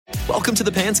Welcome to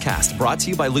the Pants Cast, brought to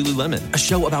you by Lululemon, a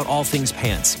show about all things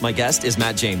pants. My guest is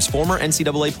Matt James, former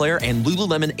NCAA player and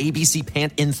Lululemon ABC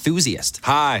pant enthusiast.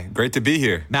 Hi, great to be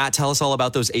here. Matt, tell us all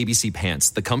about those ABC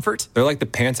pants. The comfort? They're like the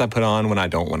pants I put on when I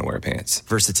don't want to wear pants.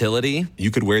 Versatility? You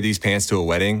could wear these pants to a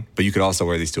wedding, but you could also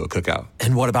wear these to a cookout.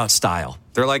 And what about style?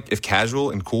 They're like if casual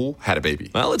and cool had a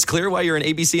baby. Well, it's clear why you're an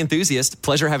ABC enthusiast.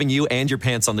 Pleasure having you and your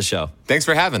pants on the show. Thanks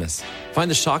for having us.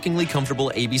 Find the shockingly comfortable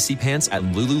ABC pants at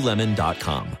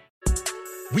Lululemon.com.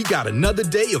 We got another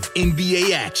day of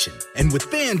NBA action. And with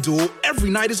FanDuel, every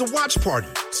night is a watch party.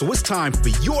 So it's time for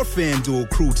your FanDuel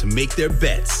crew to make their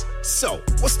bets. So,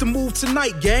 what's the move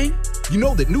tonight, gang? You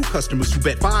know that new customers who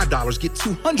bet $5 get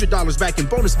 $200 back in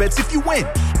bonus bets if you win.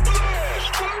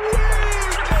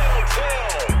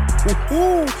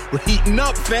 Woohoo! We're heating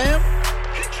up, fam.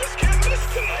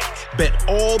 Bet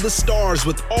all the stars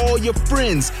with all your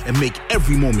friends and make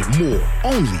every moment more.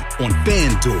 Only on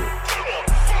FanDuel.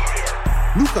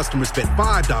 New customers bet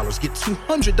 $5 get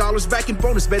 $200 back in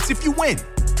bonus bets if you win.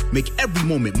 Make every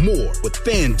moment more with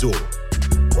FanDuel.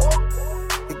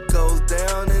 It goes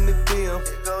down in the DM.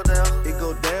 It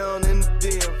go down in the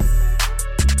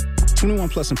DM. 21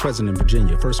 plus and present in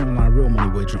Virginia. First online real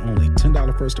money wager only.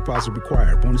 $10 first deposit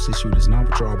required. Bonus issued is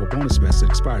non-withdrawable bonus vest that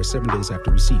expires 7 days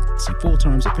after receipt. See full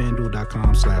terms at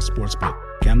FanDuel.com/sportsbook.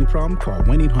 Gambling problem? Call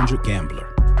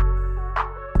 1-800-GAMBLER.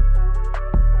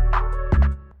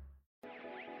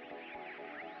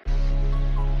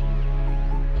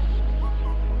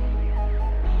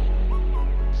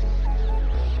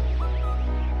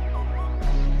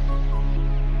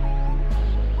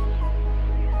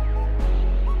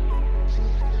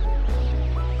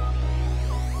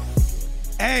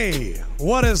 Hey,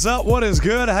 what is up? What is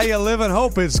good? How you living?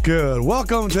 Hope it's good.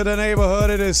 Welcome to the neighborhood.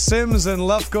 It is Sims and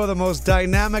Lefko, the most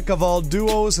dynamic of all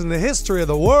duos in the history of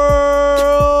the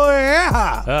world.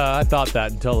 Yeah. I thought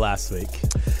that until last week.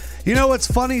 You know what's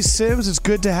funny, Sims? It's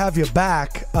good to have you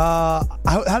back.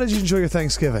 How did you enjoy your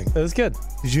Thanksgiving? It was good.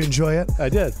 Did you enjoy it? I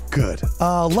did. Good.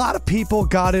 A lot of people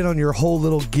got in on your whole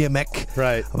little gimmick.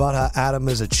 Right. About how Adam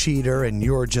is a cheater and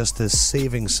you're just this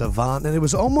saving savant. And it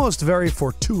was almost very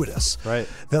fortuitous. Right.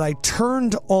 That I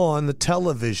turned on the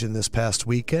television this past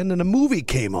weekend and a movie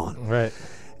came on. Right.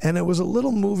 And it was a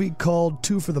little movie called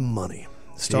Two for the Money.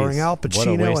 Starring Al What a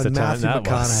Pacino waste and of time Matthew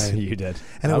that was. McConaughey. You did.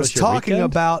 And That it was your talking weekend?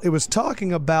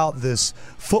 about this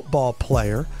football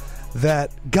player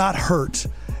that got hurt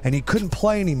and he couldn't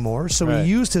play anymore, so Right. he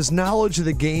used his knowledge of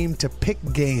the game to pick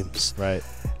games. Right.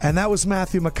 And that was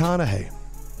Matthew McConaughey.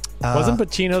 Wasn't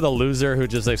Pacino the loser who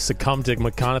just succumbed to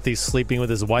McConaughey sleeping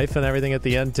with his wife and everything at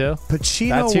the end too? Pacino.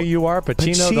 That's who you are,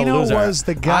 Pacino the Pacino loser. was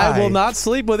the guy. I will not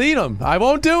sleep with Edom. I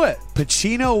won't do it.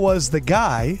 Pacino was the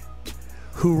guy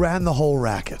who ran the whole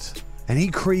racket, and he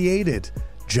created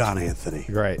John Anthony.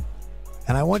 Right.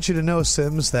 And I want you to know,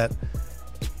 Sims, that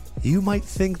you might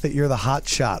think that you're the hot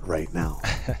shot right now,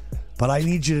 but I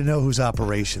need you to know whose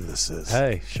operation this is.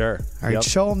 Hey, sure. All right, Yep.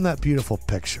 show him that beautiful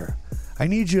picture. I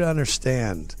need you to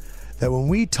understand that when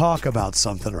we talk about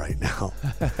something right now,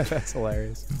 That's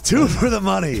hilarious. Two for the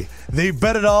Money. They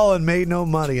bet it all and made no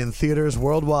money in theaters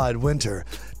worldwide winter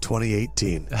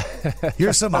 2018.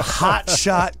 You're some hot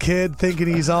shot kid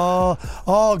thinking he's all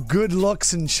good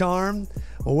looks and charm.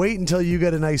 Well, wait until you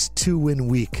get a nice 2-win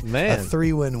week. Man. A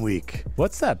 3-win week.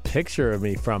 What's that picture of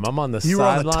me from? I'm on the You were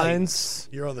on the sidelines.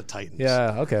 You're on the Titans.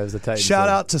 Yeah, okay, it was the Titans. Shout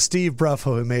out to Steve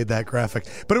Bruffo who made that graphic.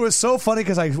 But it was so funny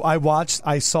because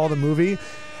I saw the movie,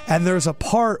 and there's a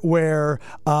part where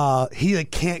he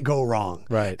can't go wrong.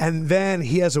 Right. And then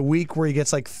he has a week where he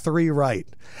gets 3 right.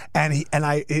 And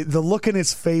the look in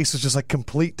his face was just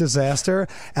complete disaster.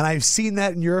 And I've seen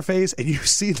that in your face, and you've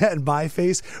seen that in my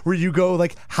face, where you go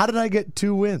how did I get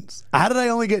 2 wins? How did I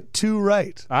only get 2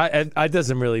 right? It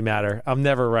doesn't really matter. I'm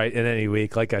never right in any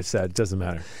week. Like I said, it doesn't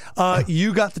matter.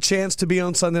 You got the chance to be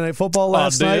on Sunday Night Football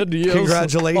last I night. did, yes.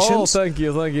 Congratulations. Oh, thank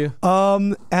you.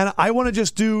 And I want to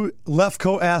just do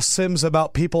Lefko asks Sims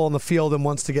about people on the field and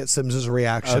wants to get Sims's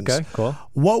reactions. Okay, cool.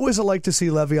 What was it like to see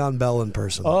Le'Veon Bell in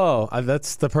person? Oh,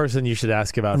 that's the person you should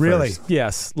ask about Really? first.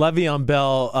 Yes. Le'Veon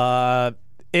Bell,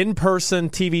 in person,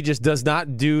 TV just does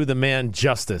not do the man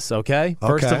justice, okay?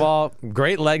 First Okay. of all,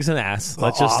 great legs and ass.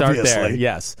 Let's just start there. Obviously.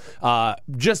 Yes.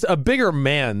 Just a bigger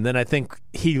man than I think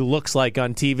he looks like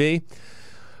on TV.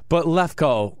 But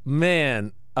Lefko,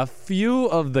 man, a few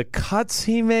of the cuts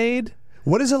he made.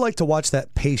 What is it like to watch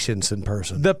that patience in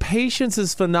person? The patience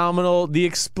is phenomenal. The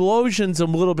explosion's a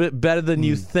little bit better than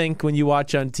you think when you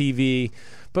watch on TV.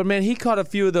 But, man, he caught a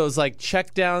few of those,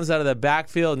 check downs out of the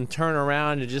backfield and turn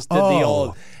around and just did the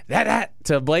old that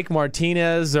to Blake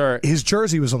Martinez. Or His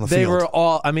jersey was on the they field. were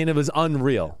all, it was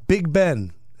unreal. Big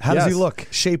Ben How does he Yes. look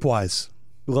shape-wise?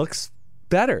 Looks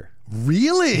better.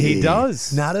 Really? He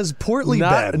does. Not as portly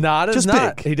Not Ben. as Just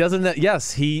not. big. He doesn't.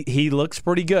 Yes, he looks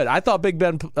pretty good. I thought Big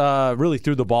Ben really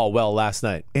threw the ball well last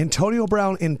night. Antonio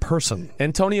Brown in person.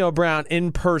 Antonio Brown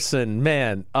in person,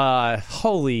 man.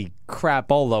 Holy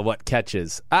crapola, what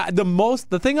catches!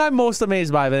 The thing I'm most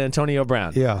amazed by with Antonio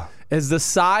Brown, is the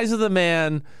size of the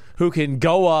man who can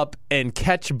go up and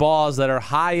catch balls that are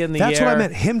high in the air. That's what I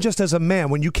meant. Him just as a man.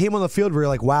 When you came on the field, we were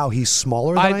like, wow, he's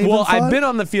smaller than I even thought? I've been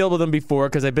on the field with him before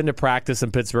because I've been to practice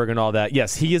in Pittsburgh and all that.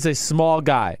 Yes, he is a small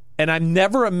guy. And I'm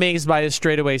never amazed by his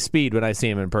straightaway speed when I see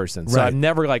him in person. So Right. I'm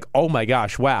never like, oh my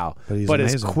gosh, wow. But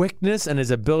his amazing. quickness and his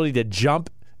ability to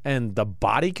jump and the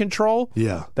body control,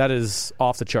 that is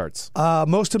off the charts.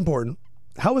 Most important,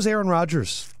 how was Aaron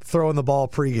Rodgers throwing the ball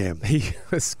pregame? He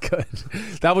was good.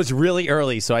 That was really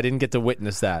early, so I didn't get to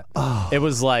witness that. It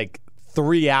was like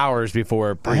 3 hours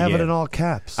before pregame. I have it in all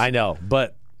caps. I know,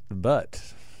 but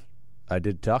I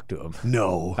did talk to him.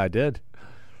 No. I did.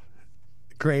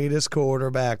 Greatest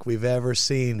quarterback we've ever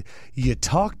seen. You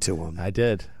talked to him. I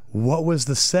did. What was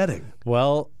the setting?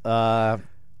 Well, I'm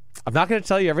not going to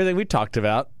tell you everything we talked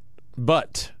about,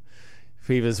 but if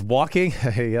he was walking,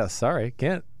 sorry,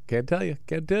 can't tell you,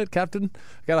 can't do it, Captain.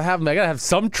 I gotta have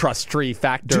some trust tree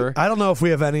factor. I don't know if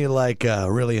we have any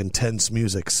really intense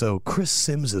music. So Chris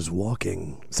Sims is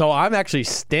walking. So I'm actually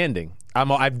standing.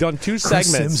 I've done 2 Chris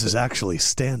segments. Sims is actually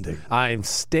standing. I'm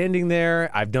standing there.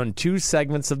 I've done 2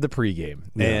 segments of the pregame,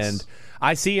 Yes. and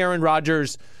I see Aaron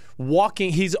Rodgers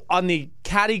walking. He's on the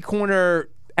catty corner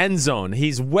end zone.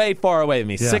 He's way far away from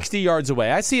me, 60 yards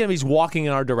away. I see him. He's walking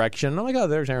in our direction. I'm like, oh,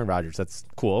 there's Aaron Rodgers. That's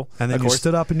cool. And then of you course.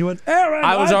 stood up and you went, Aaron,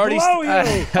 I was already blow you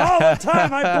all the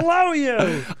time. I blow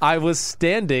you. I was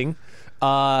standing.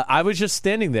 I was just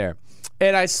standing there.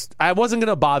 And I wasn't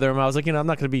going to bother him. I was like, I'm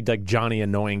not going to be like Johnny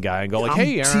annoying guy and go like,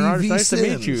 hey, Aaron Rodgers, nice to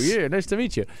meet you. Yeah, nice to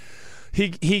meet you.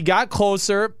 He got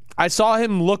closer. I saw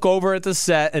him look over at the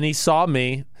set, and he saw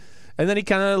me. And then he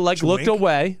kind of looked wink?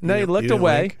 away. No, he looked didn't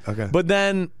away. wink? Okay. But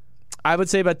then I would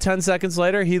say about 10 seconds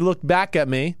later, he looked back at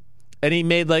me, and he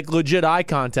made like legit eye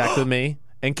contact with me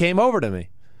and came over to me.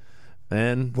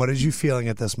 And What did you feeling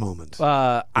at this moment?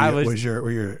 I was.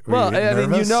 Were you Well, getting I mean,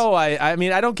 nervous? I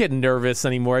mean, I don't get nervous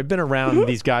anymore. I've been around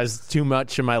these guys too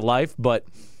much in my life, but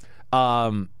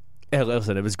hey,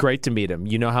 listen, it was great to meet him.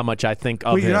 You know how much I think of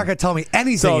Well, him. you're not going to tell me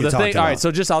anything So you the talked thing, about. all right.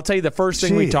 So I'll tell you the first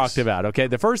thing we Jeez. talked about. Okay,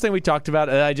 the first thing we talked about,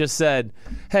 I just said,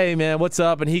 "Hey, man, what's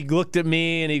up?" And he looked at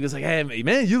me and he was like, "Hey,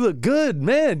 man, you look good,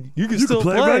 man. You can still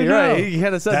play right now." He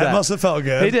kind of said that. That must have felt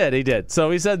good. He did.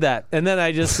 So he said that, and then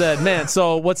I just said, "Man,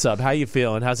 so what's up? How you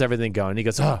feeling? How's everything going?" He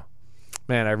goes, "Oh,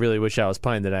 man, I really wish I was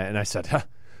playing today." And I said,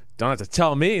 "Don't have to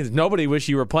tell me. Nobody wish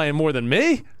you were playing more than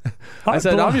me." I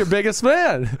said, "I'm your biggest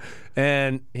fan."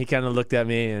 And he kind of looked at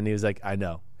me and he was like, "I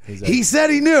know." He's like, He said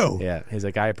he knew. yeah. He's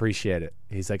like, "I appreciate it."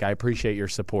 He's like, "I appreciate your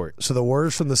support." So the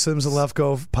words from the Sims and Left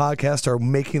Go podcast are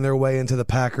making their way into the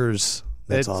Packers.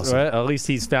 That's awesome. At least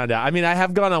he's found out. I mean, I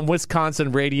have gone on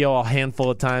Wisconsin radio a handful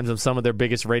of times on some of their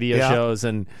biggest radio Yeah. shows,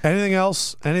 and Anything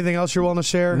else? Anything else you're willing to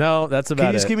share? no, that's about Can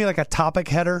you just it. give me like a topic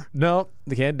header? No,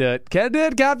 they can't do it. Can't do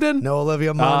it, Captain. No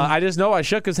Olivia Munn? I just know I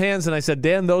shook his hands and I said,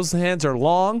 "Dan, those hands are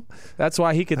long. That's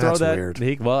why he could throw That's that."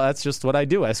 weird. Well, that's just what I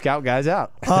do. I scout guys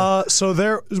out. So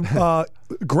there,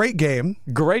 great game.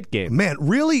 Great game. Man,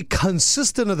 really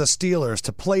consistent of the Steelers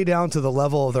to play down to the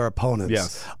level of their opponents.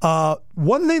 Yes.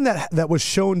 One thing that was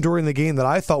shown during the game that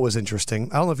I thought was interesting,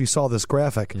 I don't know if you saw this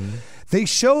graphic, Mm-hmm. they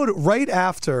showed right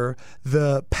after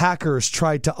the Packers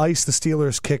tried to ice the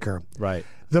Steelers kicker. Right.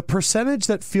 The percentage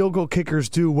that field goal kickers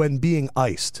do when being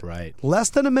iced. Right. Less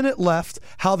than a minute left,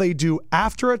 how they do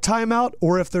after a timeout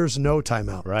or if there's no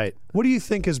timeout. Right. What do you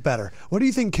think is better? What do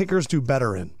you think kickers do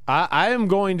better in? I am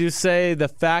going to say the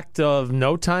fact of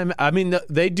no time. I mean,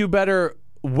 they do better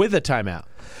with a timeout.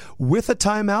 With a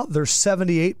timeout, they're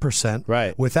 78%.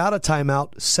 Right. Without a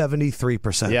timeout,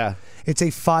 73%. Yeah. It's a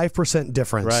 5%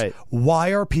 difference. Right. Why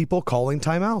are people calling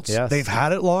timeouts? Yes. They've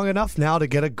had it long enough now to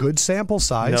get a good sample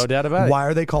size. No doubt about it. Why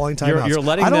are they calling timeouts? You're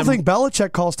letting I don't them- think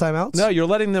Belichick calls timeouts. No, you're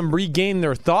letting them regain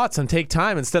their thoughts and take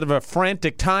time instead of a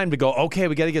frantic time to go, okay,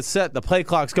 we got to get set. The play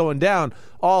clock's going down.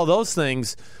 All those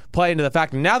things play into the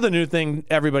fact. Now the new thing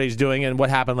everybody's doing, and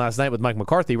what happened last night with Mike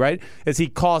McCarthy, right, is he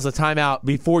calls a timeout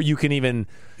before you can even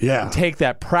take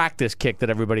that practice kick that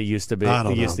everybody used to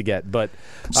get. But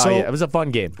it was a fun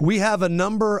game. We have a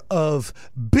number of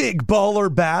big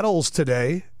baller battles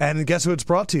today, and guess who it's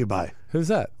brought to you by? Who's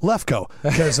that? Lefko,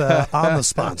 because I'm the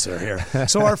sponsor here.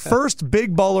 So our first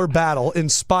big baller battle,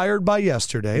 inspired by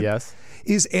yesterday,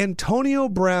 is Antonio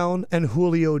Brown and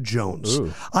Julio Jones.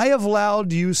 Ooh. I have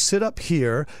allowed you sit up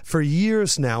here for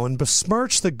years now and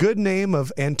besmirch the good name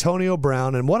of Antonio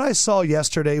Brown, and what I saw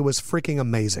yesterday was freaking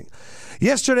amazing.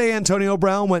 Yesterday, Antonio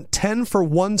Brown went 10 for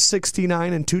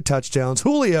 169 and 2 touchdowns.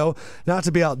 Julio, not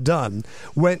to be outdone,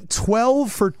 went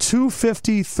 12 for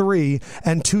 253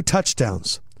 and 2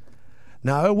 touchdowns.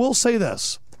 Now, I will say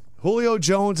this. Julio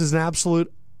Jones is an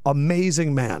absolute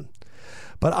amazing man.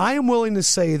 But I am willing to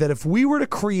say that if we were to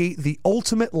create the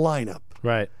ultimate lineup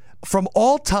from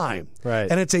all time,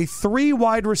 and it's a 3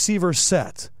 wide receiver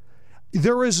set,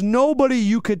 there is nobody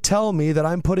you could tell me that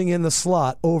I'm putting in the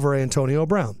slot over Antonio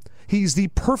Brown. He's the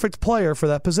perfect player for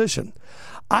that position.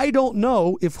 I don't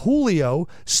know if Julio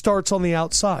starts on the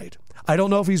outside. I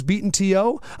don't know if he's beaten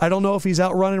T.O. I don't know if he's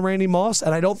outrunning Randy Moss,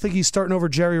 and I don't think he's starting over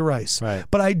Jerry Rice.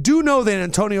 But I do know that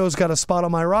Antonio's got a spot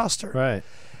on my roster.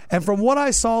 And from what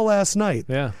I saw last night,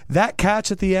 that catch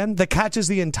at the end, that catches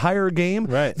the entire game,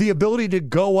 the ability to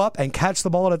go up and catch the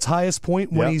ball at its highest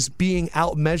point when he's being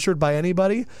outmeasured by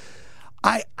anybody,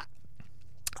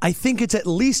 I think it's at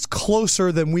least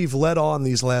closer than we've let on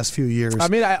these last few years. I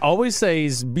mean, I always say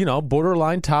he's,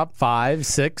 borderline top 5,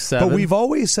 6, 7. But we've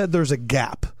always said there's a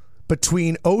gap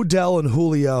between Odell and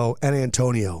Julio and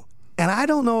Antonio. And I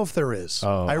don't know if there is.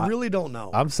 I really don't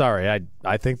know. I'm sorry.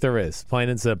 I think there is, plain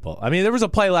and simple. I mean, there was a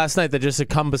play last night that just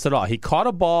encompassed it all. He caught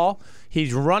a ball.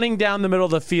 He's running down the middle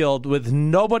of the field with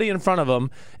nobody in front of him,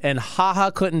 and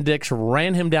Clinton Dix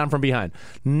ran him down from behind.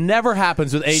 Never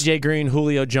happens with A.J. Green,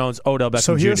 Julio Jones, Odell Beckham Jr.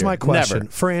 So here's my question.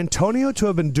 Never. For Antonio to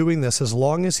have been doing this as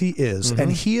long as he is,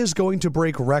 and he is going to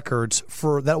break records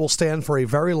that will stand for a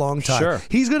very long time.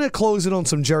 He's going to close in on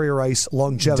some Jerry Rice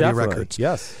longevity records.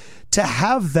 Yes. To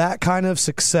have that kind of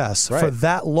success for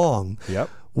that long,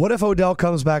 what if Odell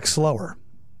comes back slower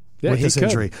with this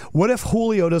injury? What if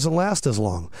Julio doesn't last as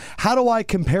long? How do I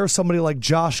compare somebody like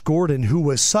Josh Gordon, who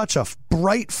was such a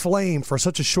bright flame for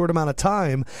such a short amount of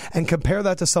time, and compare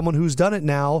that to someone who's done it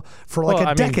now for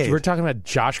a decade? We're talking about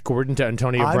Josh Gordon to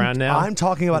Antonio Brown now? I'm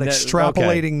talking about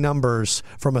extrapolating numbers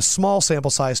from a small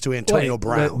sample size to Antonio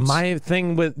Brown. My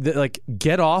thing with,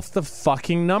 get off the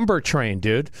fucking number train,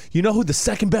 dude. You know who the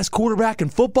second best quarterback in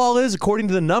football is according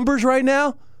to the numbers right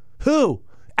now? Who?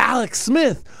 Alex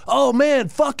Smith. Oh, man,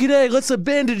 fuck it, hey, let's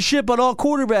abandon ship on all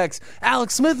quarterbacks.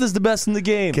 Alex Smith is the best in the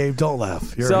game. Gabe, don't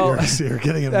laugh. You're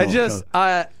getting involved.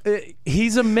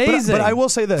 He's amazing. But I will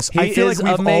say this. I feel like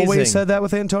we've always said that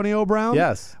with Antonio Brown.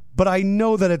 Yes. But I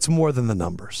know that it's more than the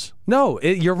numbers. No,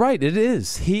 you're right. It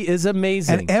is. He is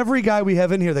amazing. And every guy we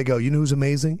have in here, they go, you know who's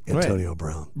amazing? Antonio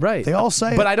Brown. Right. They all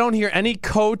say But I don't hear any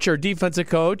coach or defensive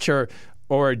coach or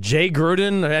Jay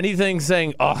Gruden or anything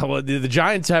saying, the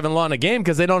Giants haven't won a game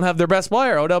because they don't have their best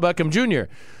player, Odell Beckham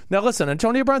Jr. Now, listen,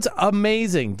 Antonio Brown's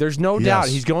amazing. There's no doubt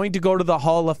he's going to go to the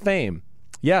Hall of Fame.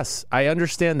 Yes, I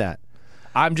understand that.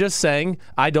 I'm just saying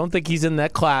I don't think he's in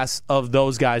that class of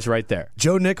those guys right there.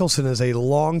 Joe Nicholson is a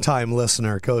longtime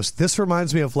listener. Goes, this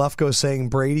reminds me of Lefko saying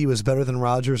Brady was better than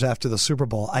Rodgers after the Super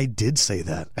Bowl. I did say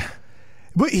that.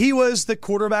 But he was the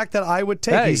quarterback that I would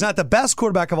take. Hey. He's not the best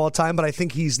quarterback of all time, but I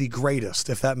think he's the greatest,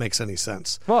 if that makes any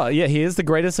sense. Well, yeah, he is the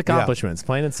greatest accomplishments,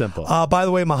 plain and simple. By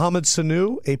the way, Mohamed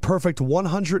Sanu, a perfect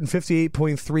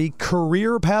 158.3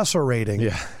 career passer rating.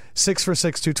 Yeah. 6 for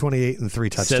 6, 228, and 3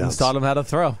 touchdowns. Sims taught him how to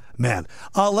throw. Man.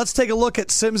 Let's take a look at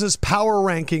Sims's power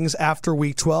rankings after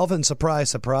Week 12, and surprise,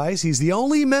 surprise, he's the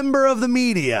only member of the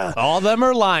media. All of them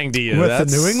are lying to you. With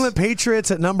the New England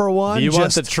Patriots at number 1. You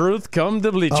want the truth? Come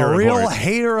to Bleacher Report. A real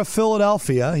hater of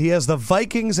Philadelphia. He has the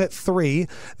Vikings at 3,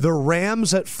 the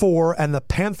Rams at 4, and the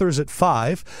Panthers at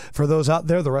 5. For those out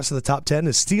there, the rest of the top 10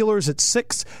 is Steelers at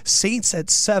 6, Saints at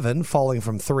 7, falling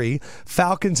from 3,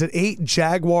 Falcons at 8,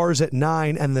 Jaguars at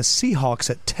 9, and the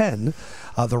Seahawks at 10.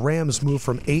 The Rams move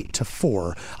from 8 to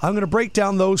 4. I'm going to break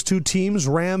down those two teams,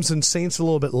 Rams and Saints, a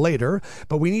little bit later,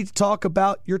 but we need to talk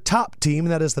about your top team,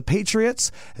 that is the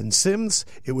Patriots. And Sims,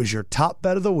 it was your top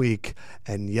bet of the week,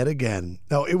 and yet again,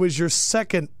 no, it was your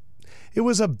second. It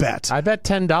was a bet. I bet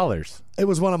 $10. It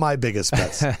was one of my biggest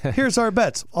bets. Here's our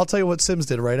bets. I'll tell you what Sims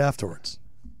did right afterwards.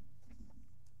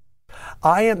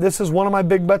 This is one of my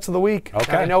big bets of the week.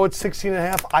 Okay. I know it's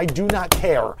 16.5. I do not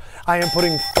care. I am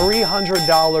putting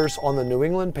 $300 on the New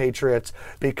England Patriots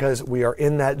because we are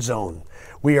in that zone.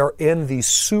 We are in the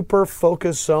super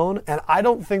focus zone, and I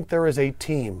don't think there is a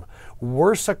team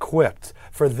worse equipped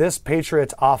for this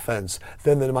Patriots offense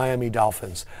than the Miami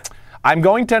Dolphins. I'm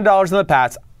going $10 on the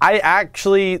Pats. I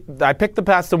picked the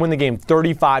Pats to win the game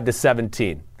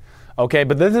 35-17. Okay,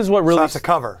 but this is what really... So that's a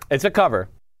cover. It's a cover.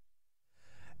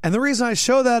 And the reason I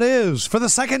show that is, for the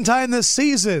second time this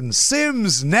season,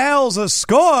 Sims nails a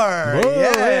score.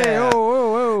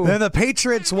 Then the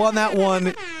Patriots won that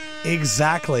one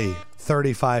exactly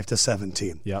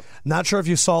 35-17. Yep. Not sure if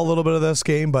you saw a little bit of this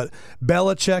game, but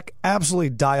Belichick, absolutely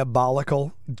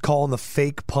diabolical, calling the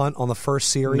fake punt on the first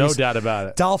series. No doubt about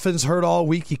it. Dolphins hurt all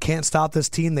week. You can't stop this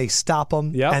team. They stop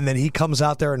them. Yep. And then he comes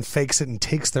out there and fakes it and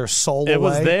takes their soul away. It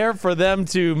was there for them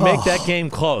to make that game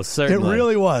close, certainly. It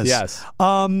really was. Yes.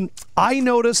 I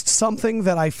noticed something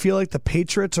that I feel like the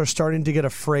Patriots are starting to get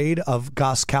afraid of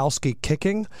Gostkowski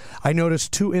kicking. I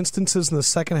noticed 2 instances in the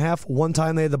second half. One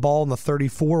time they had the ball in the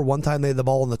 34, one time they had the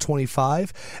ball in the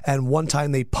 25, and one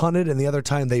time they punted, and the other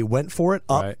time they went for it,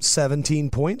 up 17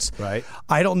 points. Right.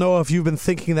 I don't know if you've been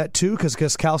thinking that too, because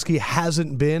Gostkowski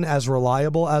hasn't been as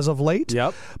reliable as of late.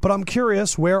 Yep. But I'm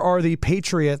curious, where are the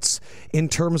Patriots in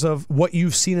terms of what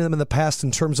you've seen in them in the past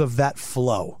in terms of that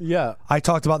flow? Yeah. I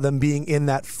talked about them being in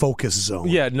that focus zone.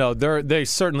 Yeah, no, they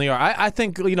certainly are. I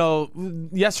think,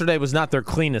 yesterday was not their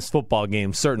cleanest football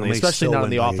game, certainly, Well, they especially still not on win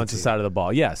the by offensive 18. side of the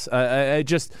ball. Yes.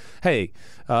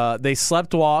 They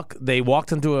slept walk. They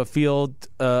walked into a field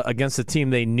against a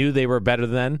team they knew they were better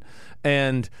than.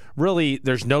 And really,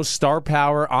 there's no star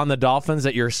power on the Dolphins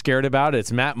that you're scared about.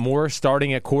 It's Matt Moore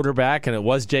starting at quarterback, and it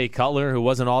was Jay Cutler, who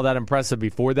wasn't all that impressive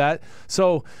before that.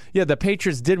 So, yeah, the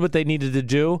Patriots did what they needed to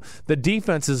do. The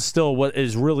defense is still what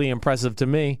is really impressive to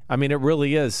me. I mean, it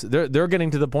really is. They're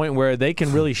getting to the point where they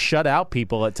can really shut out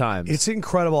people at times. It's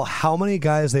incredible how many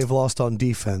guys they've lost on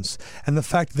defense, and the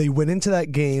fact that they went into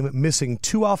that game missing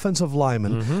 2 offensive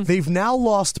linemen. Mm-hmm. They've now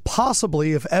lost,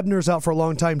 possibly, if Ebner's out for a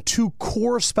long time, 2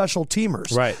 core special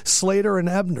teamers, Right. Slater and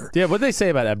Ebner. Yeah, what did they say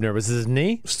about Ebner? Was his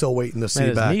knee? Still waiting to see Man,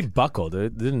 his back. knee buckled.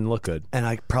 It didn't look good.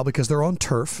 And probably because they're on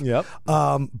turf. Yep.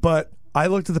 But I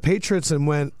looked at the Patriots and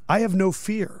went, I have no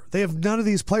fear. They have none of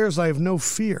these players. I have no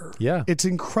fear. Yeah. It's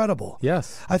incredible.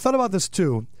 Yes. I thought about this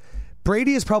too.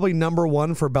 Brady is probably number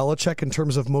 1 for Belichick in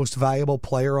terms of most valuable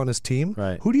player on his team.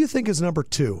 Right. Who do you think is number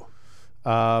 2?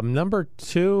 Number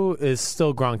 2 is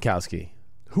still Gronkowski.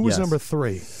 Who is Yes. number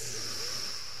 3?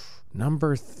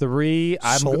 Number 3,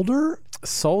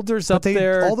 Solder's up they-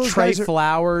 there. all those Trey guys are-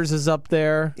 Flowers is up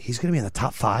there. He's going to be in the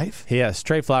top 5? Yes,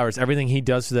 Trey Flowers. Everything he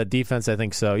does for that defense, I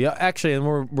think so. Yeah, actually,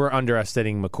 and we're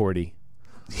underestimating McCourty.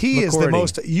 He is the McCourty.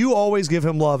 most. You always give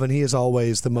him love, and he is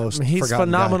always the most. He's a forgotten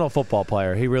phenomenal guy. football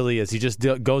player. He really is. He just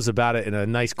goes about it in a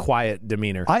nice, quiet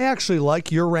demeanor. I actually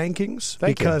like your rankings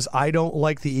Thank you. because I don't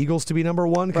like the Eagles to be number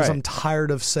 1 because Right. I'm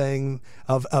tired of saying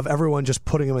of everyone just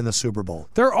putting them in the Super Bowl.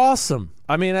 They're awesome.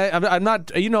 I mean, I'm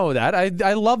not. You know that.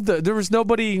 I love there was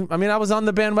nobody. I mean, I was on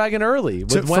the bandwagon early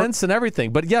with Wentz and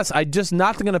everything. But yes, I just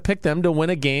not going to pick them to win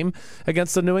a game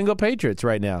against the New England Patriots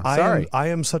right now. Sorry. I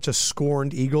am such a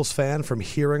scorned Eagles fan from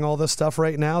hearing all this stuff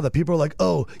right now that people are like,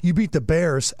 "Oh, you beat the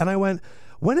Bears," and I went,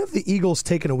 "When have the Eagles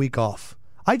taken a week off?"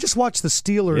 I just watched the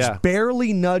Steelers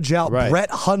barely nudge out Brett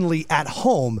Hundley at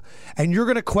home, and you're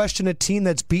going to question a team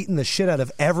that's beaten the shit out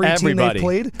of every team they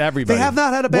played? Everybody. They have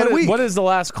not had a bad week. What is the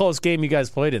last close game you guys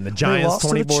played in? The They Giants lost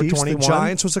to the Chiefs. 24-21? The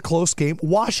Giants was a close game.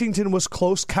 Washington was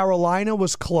close. Carolina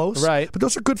was close. Right. But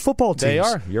those are good football teams. They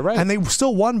are. You're right. And they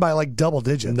still won by like double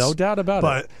digits. No doubt about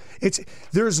but it.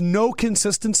 There's no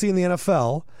consistency in the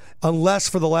NFL unless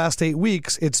for the last 8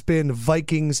 weeks it's been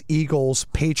Vikings, Eagles,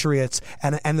 Patriots,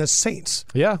 and the Saints.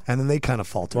 Yeah. And then they kind of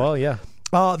falter. Well, yeah.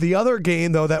 The other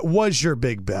game, though, that was your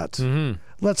big bet. Mm-hmm.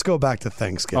 Let's go back to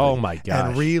Thanksgiving. Oh, my gosh.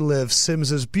 And relive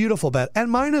Sims's beautiful bet, and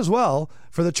mine as well,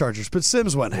 for the Chargers. But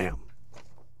Sims went ham.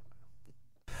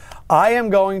 I am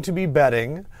going to be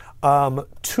betting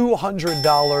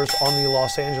 $200 on the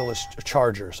Los Angeles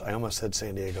Chargers. I almost said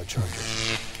San Diego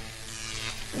Chargers.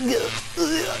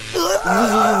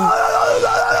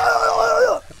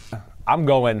 I'm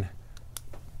going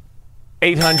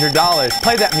 $800.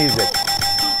 Play that music.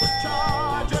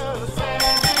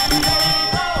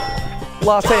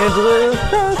 Los Angeles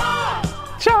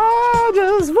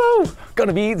Chargers, woo!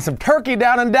 Gonna be eating some turkey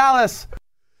down in Dallas.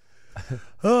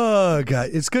 Oh, God.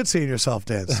 It's good seeing yourself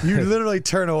dance. You literally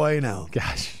turn away now.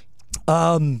 Gosh.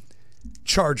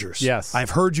 Chargers. Yes.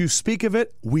 I've heard you speak of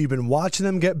it. We've been watching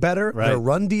them get better. Right. Their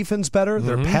run defense better.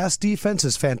 Their pass defense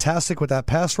is fantastic with that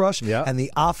pass rush. Yeah. And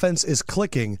the offense is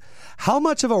clicking. How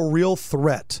much of a real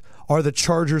threat are the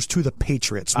Chargers to the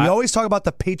Patriots? We always talk about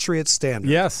the Patriots standard.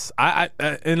 Yes. I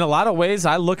in a lot of ways,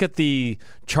 I look at the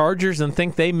Chargers and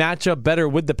think they match up better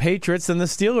with the Patriots than the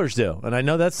Steelers do. And I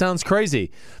know that sounds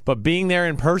crazy, but being there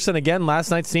in person again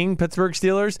last night, seeing Pittsburgh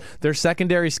Steelers, their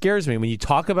secondary scares me. When you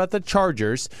talk about the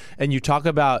Chargers and you talk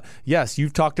about, yes,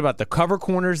 you've talked about the cover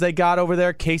corners they got over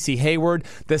there, Casey Hayward,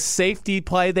 the safety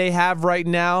play they have right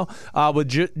now with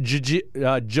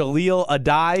Jaleel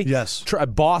Adai, yes,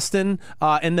 Boston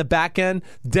in the back end,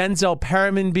 Denzel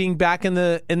Perriman being back in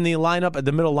the lineup at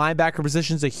the middle linebacker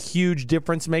position is a huge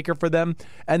difference maker for them.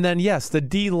 And then, yes, the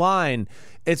D-line,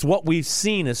 it's what we've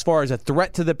seen as far as a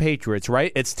threat to the Patriots,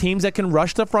 right? It's teams that can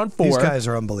rush the front four. These guys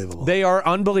are unbelievable. They are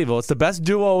unbelievable. It's the best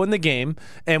duo in the game.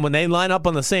 And when they line up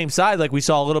on the same side, like we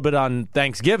saw a little bit on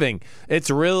Thanksgiving,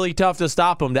 it's really tough to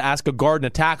stop them, to ask a guard and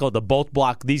a tackle to both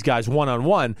block these guys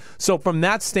one-on-one. So from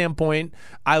that standpoint,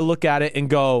 I look at it and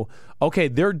go, okay,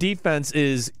 their defense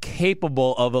is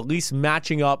capable of at least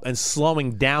matching up and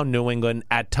slowing down New England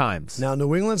at times. Now,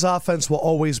 New England's offense will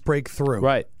always break through.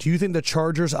 Right. Do you think the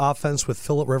Chargers' offense with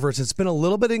Phillip Rivers, it's been a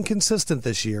little bit inconsistent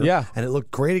this year. Yeah. And it looked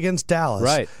great against Dallas.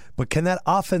 Right. But can that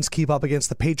offense keep up against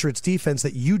the Patriots' defense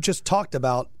that you just talked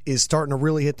about is starting to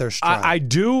really hit their stride? I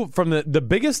do. From the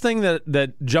biggest thing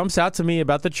that jumps out to me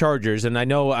about the Chargers, and I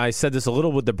know I said this a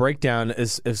little with the breakdown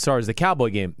as far as the Cowboy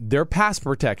game, their pass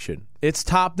protection. It's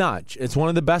top-notch. It's one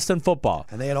of the best in football.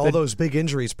 And they had all those big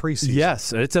injuries preseason.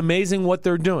 Yes, it's amazing what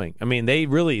they're doing. I mean, they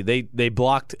really they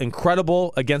blocked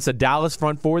incredible against a Dallas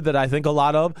front four that I think a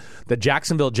lot of. The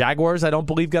Jacksonville Jaguars, I don't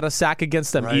believe, got a sack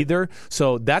against them either.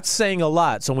 So that's saying a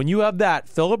lot. So when you have that,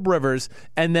 Phillip Rivers,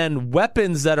 and then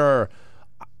weapons that are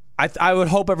I would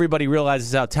hope everybody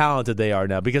realizes how talented they are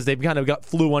now, because they've kind of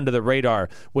flew under the radar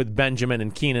with Benjamin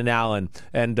and Keenan Allen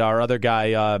and our other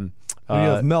guy. You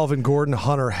have Melvin Gordon,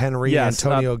 Hunter Henry, yes,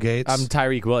 Antonio Gates.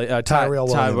 Tyrell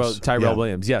Williams. Tyrell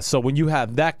Williams, yes. So when you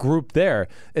have that group there,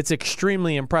 it's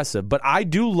extremely impressive. But I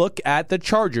do look at the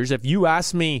Chargers. If you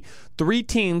ask me 3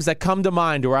 teams that come to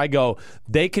mind where I go,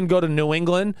 they can go to New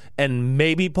England and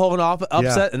maybe pull an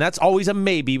upset, and that's always a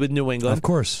maybe with New England. Of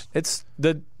course. It's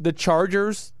the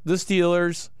Chargers, the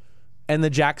Steelers, and the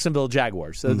Jacksonville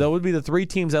Jaguars. So that would be the 3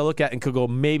 teams I look at and could go,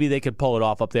 maybe they could pull it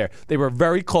off up there. They were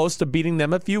very close to beating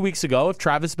them a few weeks ago if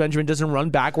Travis Benjamin doesn't run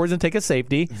backwards and take a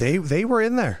safety. They were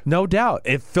in there. No doubt.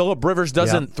 If Phillip Rivers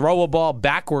doesn't throw a ball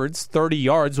backwards 30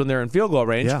 yards when they're in field goal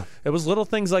range, it was little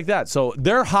things like that. So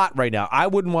they're hot right now. I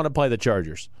wouldn't want to play the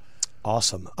Chargers.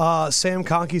 Awesome. Sam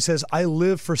Conkey says, I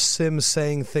live for Sims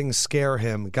saying things scare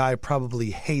him. Guy probably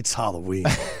hates Halloween.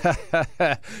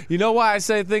 You know why I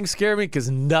say things scare me? Because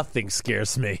nothing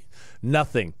scares me.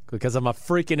 Nothing. Because I'm a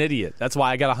freaking idiot. That's why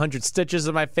I got 100 stitches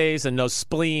in my face and no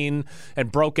spleen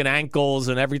and broken ankles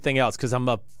and everything else, because I'm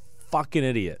a fucking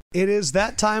idiot. It is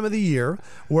that time of the year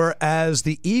whereas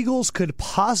the Eagles could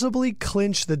possibly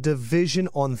clinch the division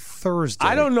on Thursday.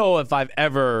 I don't know if I've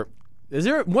ever...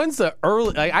 When's the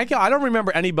early... I don't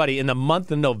remember anybody in the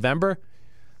month of November.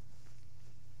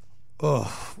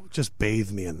 Oh, just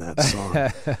bathe me in that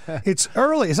song. It's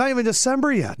early. It's not even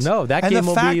December yet. No, that game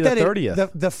will be the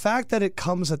 30th. The fact that it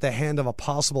comes at the hand of a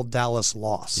possible Dallas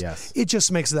loss, it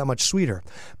just makes it that much sweeter.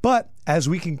 But as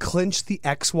we can clinch the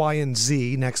X, Y, and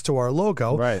Z next to our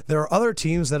logo, there are other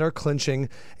teams that are clinching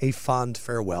a fond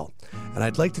farewell. And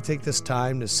I'd like to take this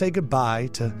time to say goodbye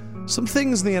to some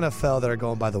things in the NFL that are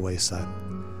going by the wayside.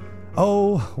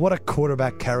 Oh, what a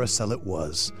quarterback carousel it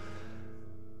was.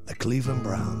 The Cleveland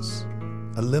Browns,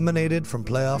 eliminated from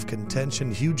playoff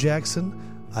contention. Hugh Jackson,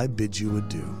 I bid you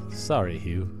adieu. Sorry,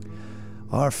 Hugh.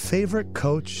 Our favorite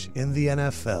coach in the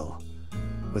NFL,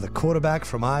 with a quarterback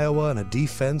from Iowa and a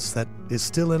defense that is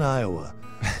still in Iowa.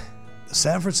 The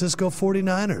San Francisco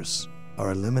 49ers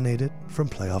are eliminated from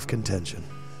playoff contention.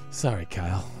 Sorry,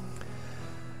 Kyle.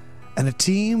 And a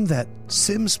team that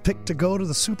Sims picked to go to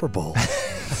the Super Bowl.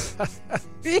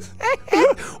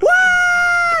 What?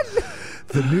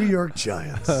 The New York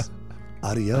Giants.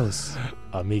 Adios.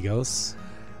 Amigos.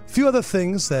 A few other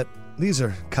things that, these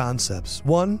are concepts.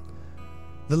 One,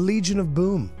 the Legion of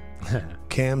Boom.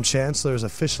 Cam Chancellor is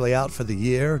officially out for the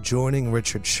year, joining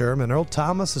Richard Sherman. Earl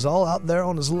Thomas is all out there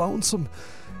on his lonesome.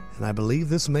 And I believe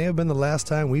this may have been the last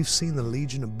time we've seen the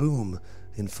Legion of Boom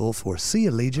in full force. See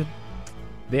you, Legion.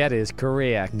 That is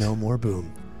correct. No more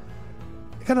Boom.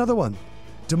 I got another one.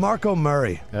 DeMarco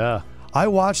Murray. I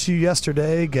watched you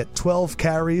yesterday get 12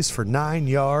 carries for 9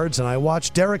 yards, and I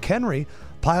watched Derrick Henry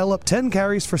pile up 10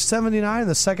 carries for 79 in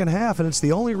the second half, and it's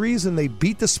the only reason they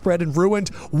beat the spread and ruined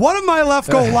one of my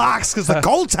left goal locks because the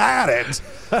Colts had it.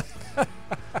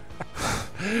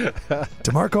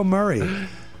 DeMarco Murray,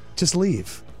 just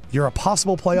leave. You're a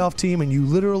possible playoff team, and you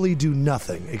literally do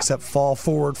nothing except fall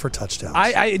forward for touchdowns.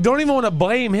 I don't even want to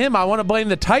blame him. I want to blame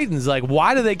the Titans. Like,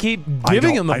 why do they keep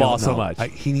giving him the ball so much?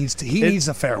 He needs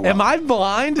a farewell. Am I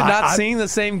blind to not seeing the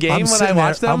same game when I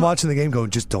watch them? I'm watching the game going,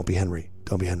 just don't be Henry.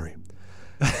 Don't be Henry.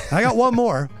 I got one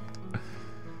more.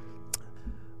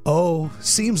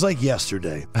 Seems like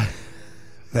yesterday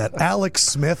that Alex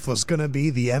Smith was going to be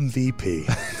the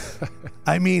MVP.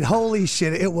 I mean, holy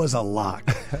shit, it was a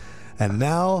lock. And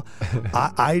now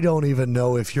I don't even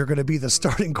know if you're going to be the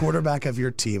starting quarterback of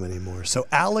your team anymore. So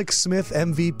Alex Smith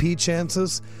MVP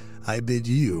chances, I bid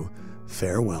you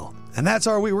farewell. And that's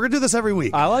our week. We're going to do this every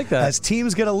week. I like that. As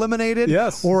teams get eliminated.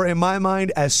 Yes. Or in my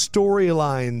mind, as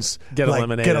storylines get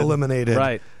eliminated.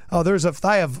 Right.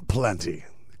 I have plenty.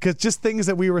 Because just things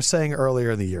that we were saying earlier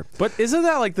in the year. But isn't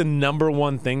that like the number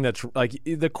one thing that's like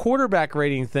the quarterback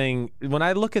rating thing? When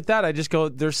I look at that, I just go,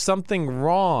 there's something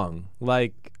wrong.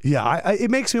 Like, yeah,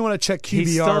 it makes me want to check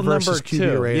he's still QBR versus number QB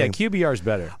two. rating. Yeah, QBR is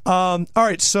better. All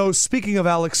right, so speaking of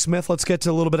Alex Smith, let's get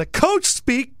to a little bit of coach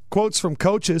speak. Quotes from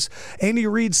coaches. Andy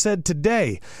Reid said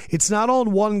today, it's not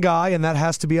on one guy, and that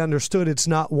has to be understood. It's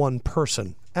not one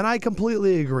person. And I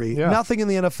completely agree. Yeah. Nothing in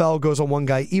the NFL goes on one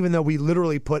guy, even though we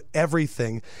literally put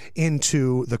everything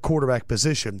into the quarterback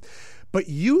position. But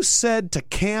you said to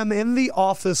Cam in the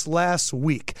office last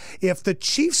week, if the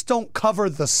Chiefs don't cover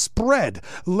the spread,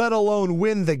 let alone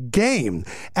win the game,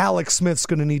 Alex Smith's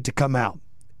going to need to come out.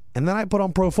 And then I put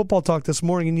on Pro Football Talk this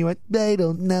morning, and you went, they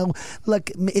don't know. Look,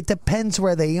 it depends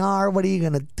where they are. What are you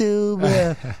going to do?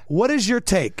 What is your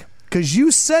take? Because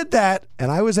you said that,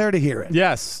 and I was there to hear it.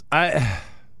 Yes.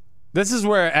 This is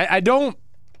where I don't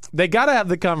 – they got to have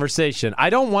the conversation. I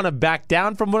don't want to back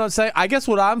down from what I'm saying. I guess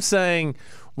what I'm saying,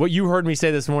 what you heard me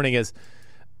say this morning is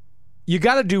you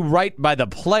got to do right by the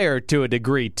player to a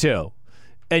degree too.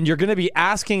 And you're going to be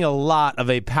asking a lot of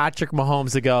a Patrick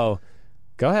Mahomes to go –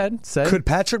 go ahead. Say. Could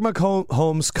Patrick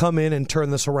Mahomes come in and turn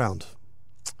this around?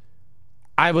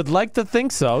 I would like to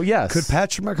think so, yes. Could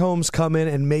Patrick Mahomes come in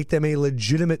and make them a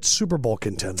legitimate Super Bowl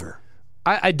contender?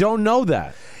 I don't know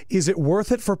that. Is it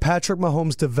worth it for Patrick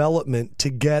Mahomes' development to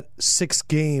get 6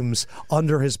 games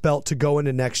under his belt to go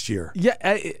into next year?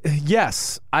 Yeah,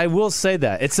 yes, I will say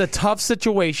that. It's a tough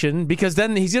situation because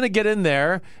then he's going to get in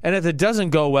there, and if it doesn't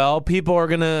go well, people are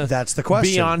going to That's the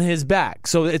question. be on his back.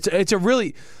 So it's a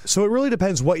really... So it really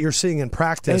depends what you're seeing in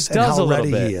practice it and does how a little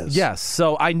ready bit. he is. Yes,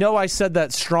 so I know I said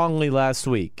that strongly last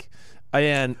week.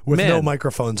 And with man, no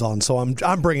microphones on, so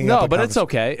I'm bringing no, up. but it's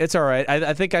okay. It's all right.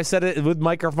 I think I said it with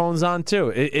microphones on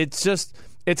too. It's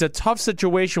a tough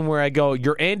situation where I go,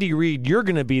 you're Andy Reid, you're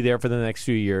going to be there for the next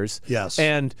few years. Yes,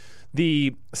 and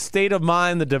the state of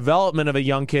mind, the development of a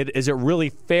young kid, is it really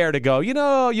fair to go,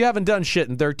 you haven't done shit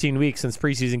in 13 weeks since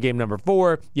preseason game number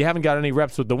 4. You haven't got any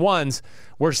reps with the ones.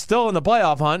 We're still in the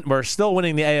playoff hunt. We're still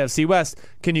winning the AFC West.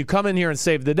 Can you come in here and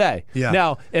save the day? Yeah.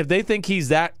 Now, if they think he's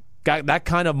got that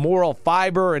kind of moral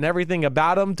fiber and everything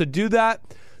about him to do that,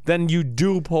 then you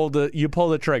pull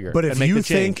the trigger. But and if make you the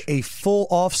change. think a full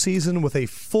offseason with a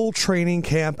full training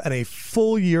camp and a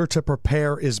full year to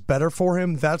prepare is better for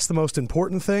him, that's the most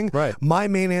important thing. Right. My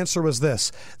main answer was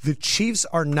this. The Chiefs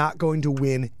are not going to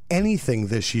win anything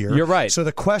this year. You're right. So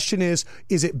the question is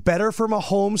it better for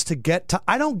Mahomes to get to...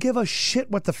 I don't give a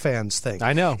shit what the fans think.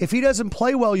 I know. If he doesn't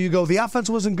play well, you go, the offense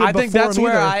wasn't good I before think that's him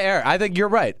where either. I err. I think you're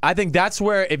right. I think that's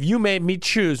where if you made me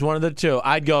choose one of the two,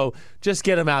 I'd go, just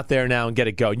get him out there now and get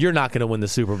it going. You're not going to win the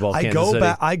Super Bowl, Kansas City.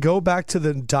 I go back to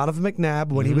the Donovan McNabb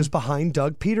when he was behind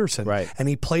Doug Peterson. Right. And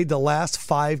he played the last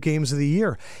 5 games of the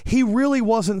year. He really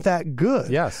wasn't that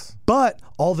good. Yes. But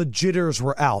all the jitters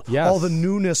were out. Yes. All the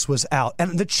newness was out.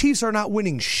 And the Chiefs are not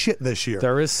winning shit this year.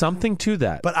 There is something to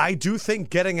that. But I do think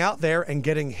getting out there and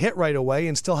getting hit right away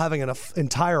and still having an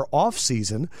entire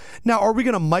offseason. Now, are we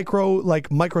going to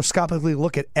microscopically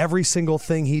look at every single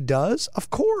thing he does? Of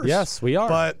course. Yes, we are.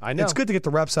 But I know. it's good to get the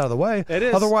reps out of the way. It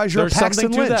is. Otherwise, you're There's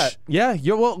Paxton something to Lynch. that. Yeah.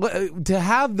 To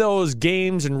have those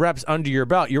games and reps under your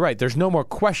belt, you're right. There's no more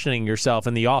questioning yourself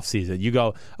in the offseason. You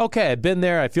go, okay, I've been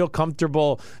there. I feel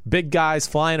comfortable. Big guys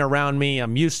flying around me.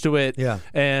 I'm used to it. Yeah.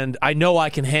 And I know I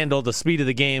can handle the speed of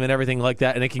the game and everything like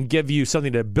that, and it can give you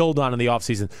something to build on in the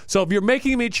offseason. So if you're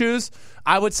making me choose,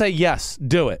 I would say yes,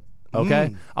 do it.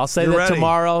 Okay? I'll say You're that ready.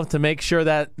 tomorrow to make sure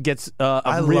that gets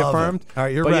love reaffirmed. it. All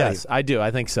right, you're but ready. Yes, I do.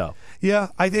 I think so. Yeah,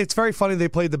 it's very funny they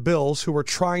played the Bills, who were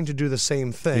trying to do the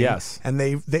same thing. Yes. And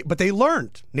but they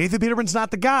learned. Nathan Peterman's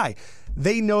not the guy.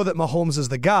 They know that Mahomes is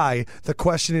the guy. The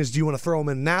question is, do you want to throw him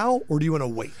in now or do you want to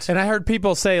wait? And I heard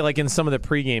people say, like in some of the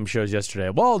pregame shows yesterday,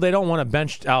 well, they don't want to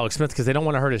bench Alex Smith because they don't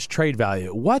want to hurt his trade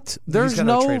value. What? There's got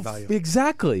no trade value.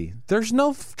 Exactly. There's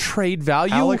no trade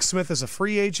value. Alex Smith is a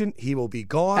free agent. He will be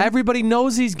gone. Everybody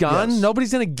knows he's gone. Yes.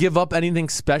 Nobody's going to give up anything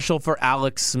special for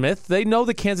Alex Smith. They know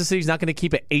that Kansas City's not going to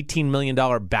keep an $18 million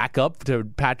backup to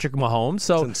Patrick Mahomes.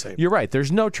 So you're right.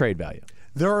 There's no trade value.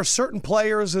 There are certain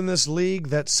players in this league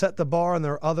that set the bar, and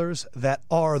there are others that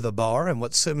are the bar. And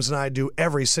what Sims and I do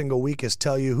every single week is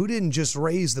tell you who didn't just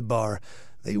raise the bar,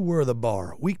 they were the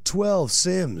bar. Week 12,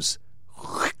 Sims.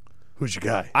 Who's your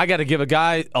guy? I got to give a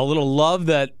guy a little love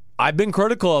that I've been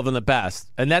critical of in the past,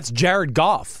 and that's Jared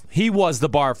Goff. He was the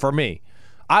bar for me.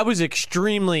 I was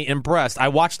extremely impressed. I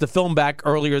watched the film back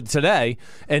earlier today,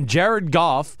 and Jared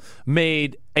Goff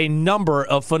made a number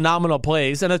of phenomenal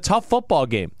plays in a tough football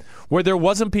game where there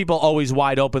wasn't people always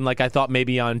wide open like I thought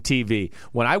maybe on TV.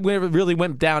 When I really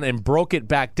went down and broke it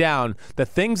back down, the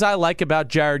things I like about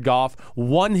Jared Goff,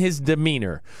 one, his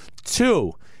demeanor.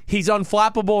 Two, he's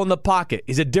unflappable in the pocket.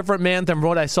 He's a different man than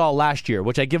what I saw last year,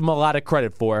 which I give him a lot of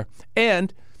credit for.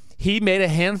 And he made a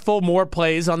handful more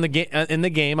plays on in the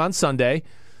game on Sunday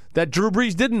that Drew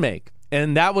Brees didn't make.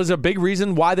 And that was a big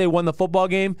reason why they won the football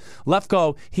game.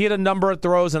 Lefko, he had a number of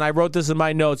throws, and I wrote this in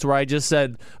my notes where I just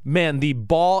said, man, the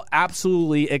ball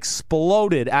absolutely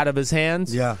exploded out of his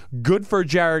hands. Yeah. Good for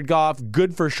Jared Goff.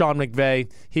 Good for Sean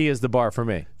McVay. He is the bar for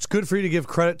me. It's good for you to give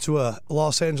credit to a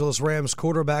Los Angeles Rams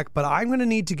quarterback, but I'm going to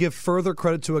need to give further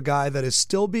credit to a guy that is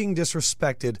still being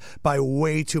disrespected by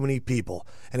way too many people.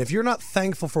 And if you're not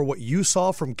thankful for what you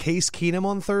saw from Case Keenum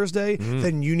on Thursday,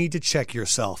 then you need to check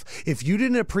yourself. If you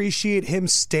didn't appreciate him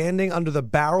standing under the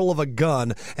barrel of a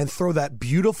gun and throw that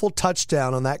beautiful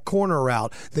touchdown on that corner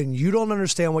route, then you don't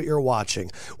understand what you're watching.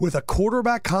 With a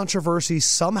quarterback controversy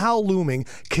somehow looming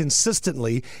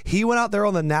consistently, he went out there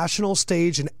on the national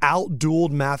stage and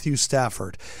outdueled Matthew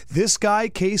Stafford. This guy,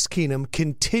 Case Keenum,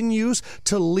 continues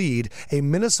to lead a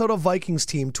Minnesota Vikings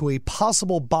team to a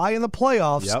possible bye in the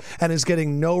playoffs and is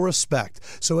getting no respect.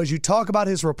 So as you talk about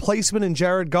his replacement in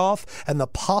Jared Goff and the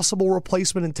possible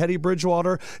replacement in Teddy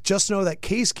Bridgewater, just know that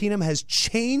Case Keenum has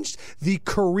changed the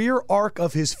career arc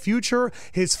of his future,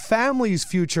 his family's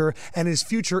future, and his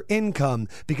future income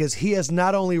because he has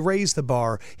not only raised the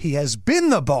bar, he has been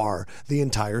the bar the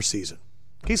entire season.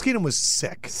 Case Keenum was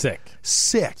sick.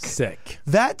 Sick.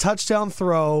 That touchdown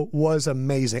throw was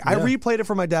amazing. Yeah. I replayed it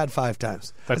for my dad 5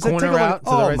 times. The corner route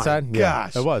to the right side?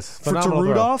 Gosh. Yeah, it was. To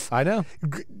Rudolph? I know.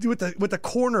 With the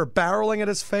corner barreling at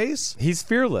his face? He's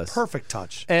fearless. Perfect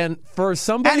touch. And for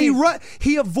somebody... And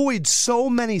he avoids so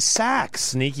many sacks.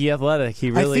 Sneaky athletic.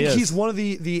 He really is. I think he's one of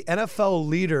the NFL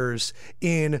leaders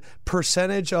in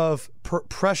percentage of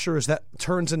pressures that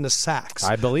turns into sacks.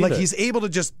 I believe it. He's able to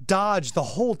just dodge the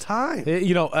whole time.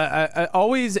 You know,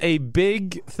 always a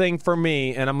big thing for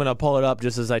me, and I'm going to pull it up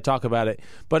just as I talk about it,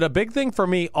 but a big thing for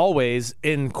me always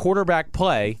in quarterback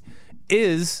play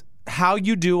is how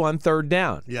you do on third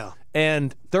down. Yeah.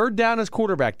 And third down is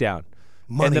quarterback down.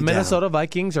 And the Minnesota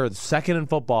Vikings are second in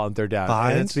football on third down.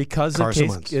 And it's because of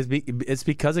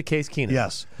Case Keenum.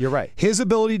 Yes. You're right. His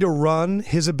ability to run,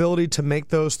 his ability to make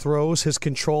those throws, his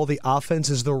control of the offense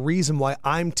is the reason why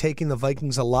I'm taking the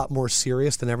Vikings a lot more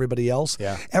serious than everybody else.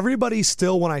 Yeah. Everybody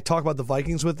still, when I talk about the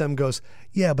Vikings with them, goes,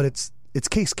 yeah, but it's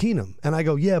Case Keenum. And I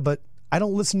go, yeah, but I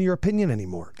don't listen to your opinion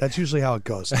anymore. That's usually how it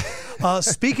goes.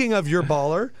 Speaking of your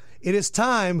baller, it is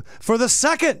time for the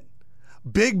second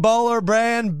Big Baller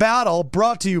Brand Battle,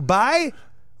 brought to you by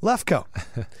Lefko.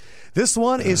 This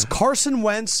one is Carson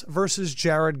Wentz versus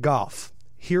Jared Goff.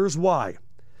 Here's why.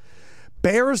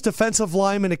 Bears defensive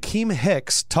lineman Akeem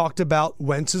Hicks talked about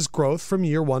Wentz's growth from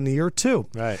year 1 to year 2.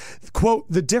 Right. Quote,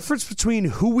 the difference between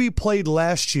who we played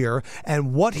last year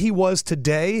and what he was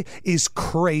today is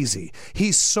crazy.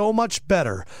 He's so much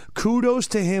better. Kudos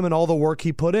to him and all the work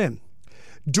he put in.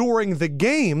 During the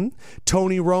game,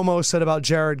 Tony Romo said about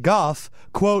Jared Goff,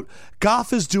 quote,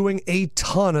 Goff is doing a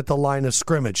ton at the line of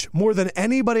scrimmage, more than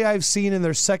anybody I've seen in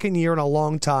their second year in a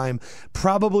long time,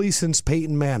 probably since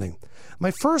Peyton Manning. My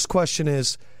first question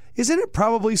is, isn't it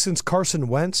probably since Carson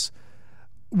Wentz?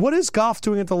 What is Goff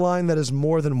doing at the line that is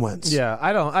more than Wentz? Yeah,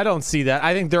 I don't see that.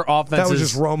 I think their offense That was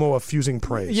just Romo effusing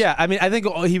praise. Yeah, I mean, I think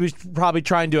he was probably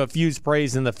trying to effuse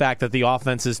praise in the fact that the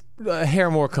offense is a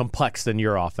hair more complex than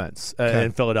your offense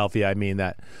in Philadelphia. I mean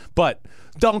that, but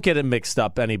don't get it mixed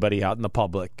up. Anybody out in the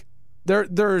public,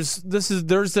 there's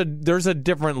a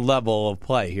different level of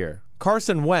play here.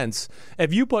 Carson Wentz,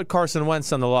 if you put Carson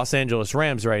Wentz on the Los Angeles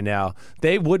Rams right now,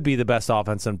 they would be the best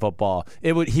offense in football.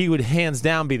 He would hands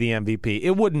down be the MVP.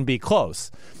 It wouldn't be close.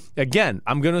 again,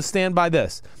 I'm going to stand by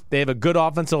this. They have a good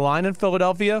offensive line in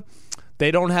Philadelphia.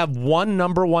 They don't have one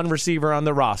number one receiver on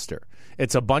the roster.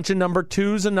 It's a bunch of number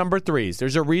 2s and number 3s.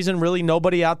 There's a reason really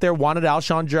nobody out there wanted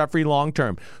Alshon Jeffrey long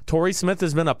term. Torrey Smith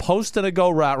has been a post and a go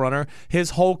route runner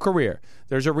his whole career.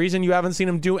 There's a reason you haven't seen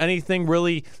him do anything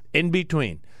really in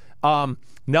between.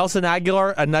 Nelson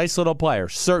Aguilar, a nice little player,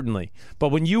 certainly. But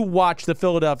when you watch the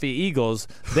Philadelphia Eagles,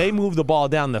 they move the ball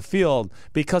down the field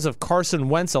because of Carson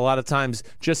Wentz a lot of times,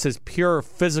 just his pure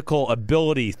physical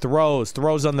ability,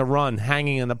 throws on the run,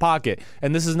 hanging in the pocket.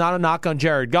 And this is not a knock on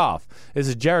Jared Goff.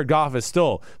 Jared Goff is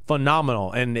still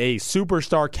phenomenal and a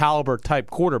superstar caliber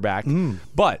type quarterback.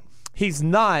 But he's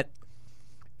not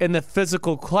in the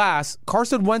physical class.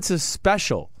 Carson Wentz is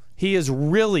special. He is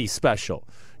really special.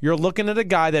 You're looking at a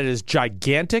guy that is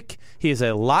gigantic. He is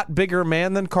a lot bigger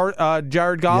man than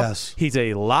Jared Goff. Yes. He's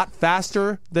a lot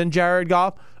faster than Jared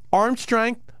Goff. Arm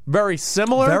strength, very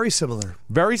similar. Very similar.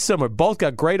 Very similar. Both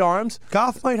got great arms.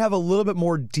 Goff might have a little bit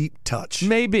more deep touch.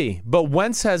 Maybe. But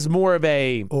Wentz has more of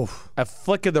a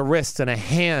flick of the wrist and a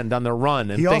hand on the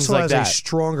run and things like that. He also has a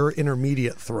stronger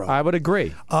intermediate throw. I would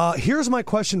agree. Here's my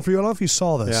question for you. I don't know if you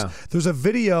saw this. Yeah. There's a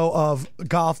video of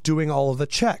Goff doing all of the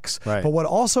checks. Right. But what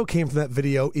also came from that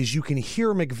video is you can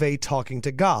hear McVay talking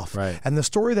to Goff. Right. And the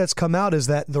story that's come out is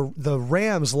that the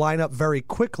Rams line up very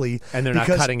quickly. And they're not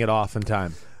cutting it off in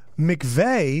time.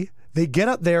 McVay, they get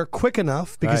up there quick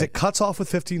enough because it cuts off with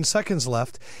 15 seconds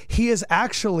left. He is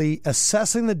actually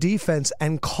assessing the defense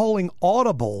and calling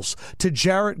audibles to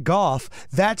Jared Goff.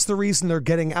 That's the reason they're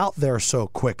getting out there so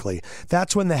quickly.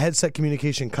 That's when the headset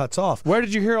communication cuts off. Where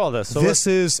did you hear all this?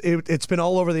 It's been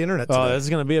all over the internet today. Oh, this is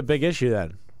going to be a big issue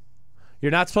then.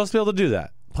 You're not supposed to be able to do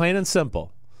that. Plain and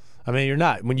simple. I mean, you're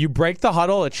not. When you break the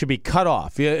huddle, it should be cut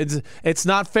off. It's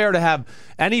not fair to have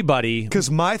anybody.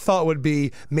 Because my thought would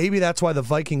be maybe that's why the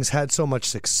Vikings had so much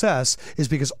success is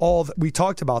because we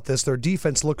talked about this. Their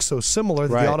defense looks so similar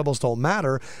that the audibles don't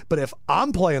matter. But if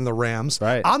I'm playing the Rams,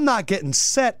 I'm not getting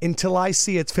set until I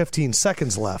see it's 15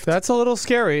 seconds left. That's a little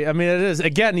scary. I mean, it is.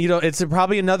 Again, it's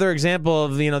probably another example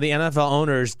of the NFL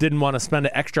owners didn't want to spend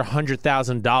an extra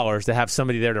 $100,000 to have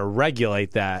somebody there to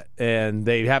regulate that, and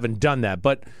they haven't done that.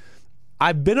 But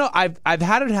I've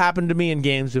had it happen to me in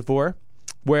games before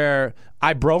where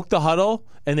I broke the huddle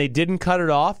and they didn't cut it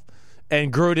off,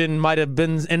 and Gruden might have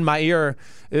been in my ear.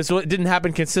 It didn't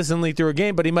happen consistently through a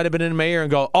game, but he might have been in my ear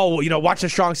and go, watch the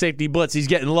strong safety blitz. He's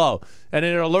getting low. And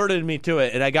it alerted me to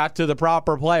it, and I got to the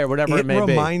proper play or whatever it may be. It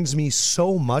reminds me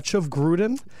so much of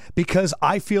Gruden because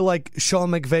I feel like Sean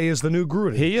McVay is the new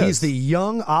Gruden. He is. He's the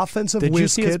young offensive Did whiz you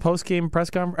see kid. his post-game press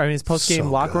conference? I mean, his post-game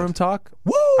locker room talk?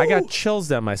 Woo! I got chills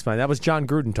down my spine. That was John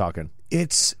Gruden talking.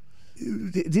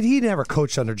 Did he never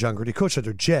coach under John Gruden? He coached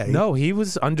under Jay. No, he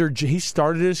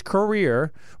started his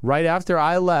career right after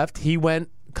I left.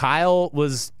 Kyle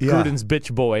was Gruden's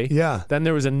bitch boy. Yeah. Then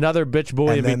there was another bitch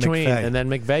boy in between, and then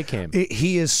McVay came.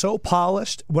 He is so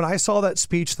polished. When I saw that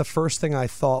speech, the first thing I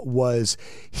thought was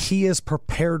he is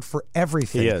prepared for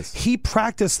everything. He is. He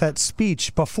practiced that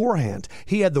speech beforehand.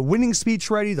 He had the winning speech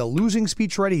ready, the losing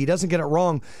speech ready. He doesn't get it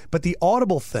wrong. But the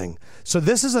audible thing. So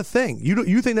this is a thing.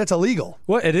 You think that's illegal?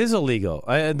 Well, it is illegal.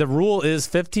 The rule is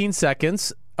 15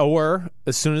 seconds or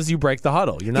as soon as you break the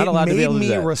huddle. You're not allowed to be able to do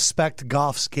that. It made me respect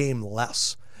Goff's game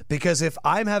less. Because if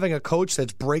I'm having a coach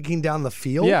that's breaking down the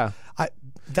field,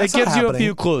 it gives you a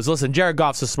few clues. Listen, Jared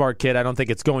Goff's a smart kid. I don't think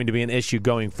it's going to be an issue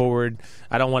going forward.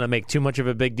 I don't want to make too much of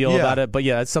a big deal about it. But,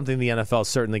 it's something the NFL is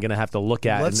certainly going to have to look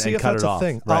at and cut it off. Let's see if that's a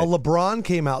thing. Right. LeBron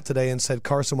came out today and said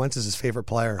Carson Wentz is his favorite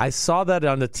player. I saw that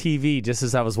on the TV just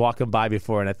as I was walking by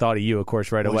before, and I thought of you, of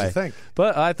course, right away. What did you think?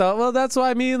 But I thought, well, that's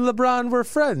why me and LeBron were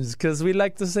friends, because we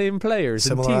like the same players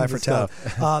and Similar eye teams for and talent.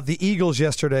 stuff. The Eagles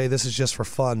yesterday, this is just for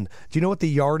fun. Do you know what the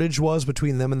yardage was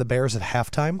between them and the Bears at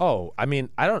halftime? Oh, I mean,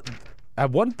 I don't.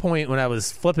 At one point when I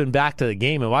was flipping back to the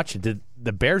game and watching, the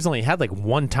Bears only had like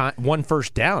one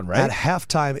first down, right? At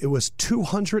halftime, it was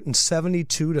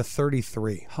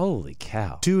 272-33. Holy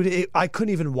cow. Dude, I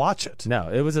couldn't even watch it. No,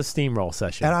 it was a steamroll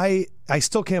session. And I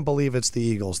still can't believe it's the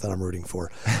Eagles that I'm rooting for.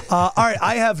 All right,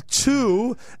 I have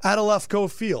 2 out of left go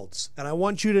fields. And I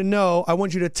want you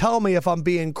to tell me if I'm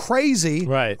being crazy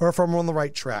or if I'm on the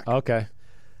right track. Okay.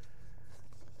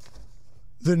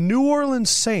 The New Orleans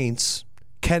Saints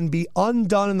can be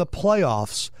undone in the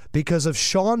playoffs because of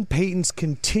Sean Payton's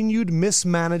continued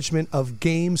mismanagement of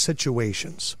game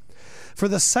situations. For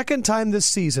the second time this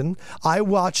season, I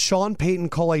watched Sean Payton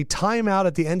call a timeout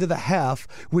at the end of the half,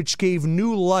 which gave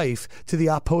new life to the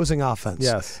opposing offense.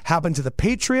 Yes. Happened to the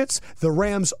Patriots. The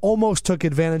Rams almost took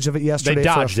advantage of it yesterday. They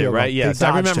dodged for a it, field right? goal. Yes.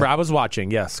 I remember. I was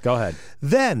watching. Yes. Go ahead.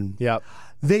 Then,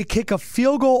 They kick a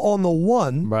field goal on the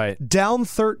 1, Right. down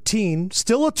 13,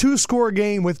 still a 2-score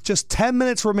game with just 10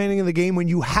 minutes remaining in the game when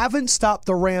you haven't stopped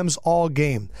the Rams all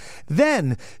game.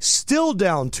 Then, still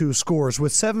down 2 scores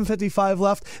with 7:55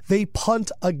 left, they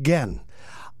punt again.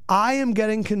 I am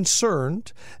getting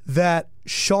concerned that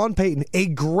Sean Payton, a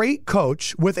great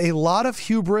coach with a lot of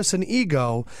hubris and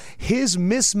ego, his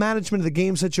mismanagement of the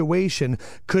game situation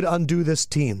could undo this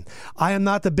team. I am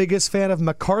not the biggest fan of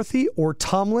McCarthy or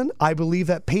Tomlin. I believe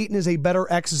that Payton is a better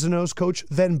X's and O's coach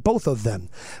than both of them.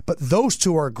 But those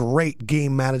two are great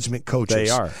game management coaches. They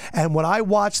are. And when I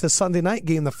watched the Sunday night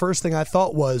game, the first thing I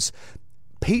thought was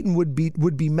Payton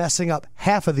would be messing up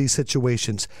half of these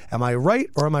situations. Am I right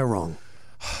or am I wrong?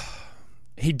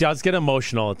 He does get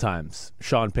emotional at times,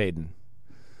 Sean Payton.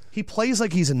 He plays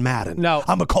like he's in Madden. No.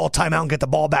 I'm going to call a timeout and get the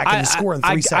ball back and score in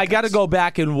 3 seconds. I got to go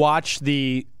back and watch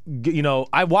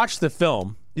I watched the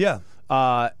film. Yeah.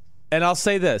 And I'll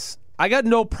say this. I got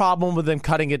no problem with them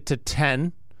cutting it to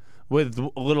 10 with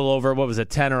a little over,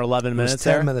 10 or 11 minutes There's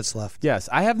 10 there? minutes left. Yes,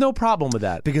 I have no problem with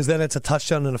that. Because then it's a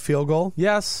touchdown and a field goal.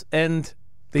 Yes, and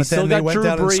they But still then got they went Drew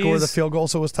down Brees. and scored the field goal,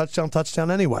 so it was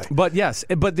touchdown anyway. But yes,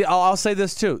 I'll say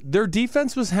this too. Their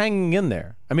defense was hanging in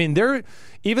there. I mean,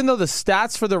 even though the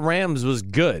stats for the Rams was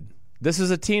good, this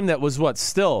is a team that was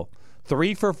still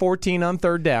 3 for 14 on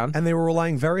third down. And they were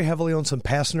relying very heavily on some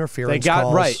pass interference They got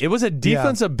calls. right. It was a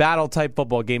defensive battle type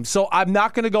football game. So I'm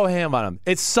not going to go ham on them.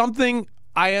 It's something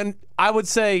I would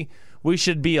say we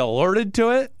should be alerted to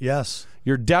it. Yes.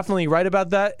 You're definitely right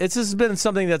about that. It's just been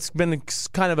something that's been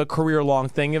kind of a career-long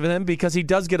thing of him because he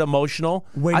does get emotional.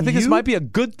 I think this might be a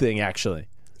good thing, actually.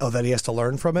 Oh, that he has to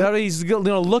learn from it? That he's going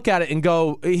to look at it and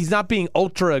go, he's not being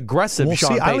ultra-aggressive, Well, Sean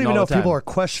see, Payton, I don't even all know the if people time. are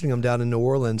questioning him down in New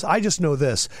Orleans. I just know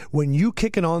this. When you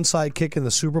kick an onside kick in the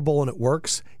Super Bowl and it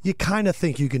works, you kind of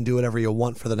think you can do whatever you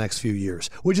want for the next few years,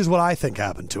 which is what I think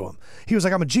happened to him. He was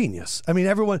like, I'm a genius. I mean,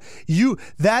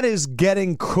 that is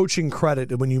getting coaching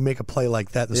credit when you make a play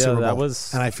like that in the Super Bowl. That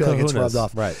was and I feel like it's rubbed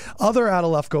off. Right. Other out of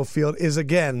left go field is,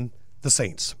 again, the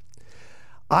Saints.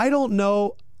 I don't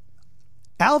know.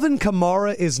 Alvin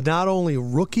Kamara is not only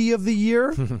Rookie of the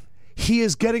Year, he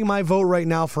is getting my vote right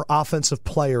now for Offensive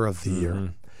Player of the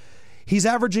Year. He's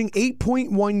averaging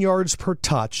 8.1 yards per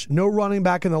touch. No running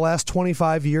back in the last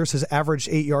 25 years has averaged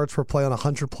 8 yards per play on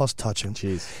 100-plus touching.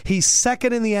 Jeez. He's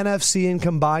second in the NFC in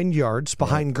combined yards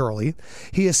behind Gurley.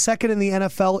 He is second in the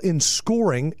NFL in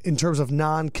scoring in terms of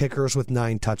non-kickers with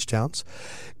 9 touchdowns.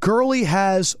 Gurley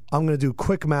has, I'm going to do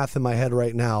quick math in my head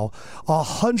right now,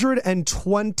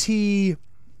 123.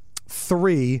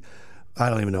 I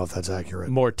don't even know if that's accurate.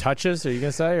 More touches, are you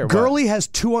going to say? Or Gurley has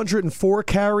 204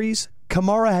 carries.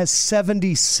 Kamara has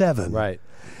 77. Right.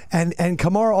 And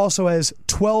Kamara also has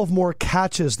 12 more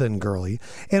catches than Gurley.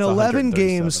 In 11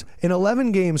 games,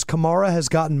 Kamara has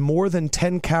gotten more than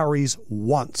 10 carries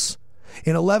once.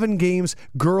 In 11 games,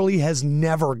 Gurley has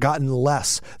never gotten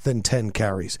less than 10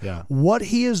 carries. Yeah. What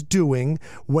he is doing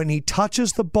when he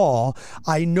touches the ball,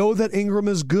 I know that Ingram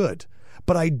is good,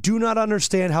 but I do not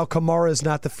understand how Kamara is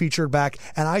not the featured back.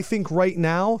 And I think right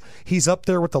now he's up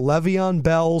there with the Le'Veon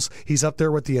Bells. He's up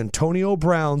there with the Antonio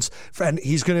Browns. And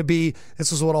he's going to be,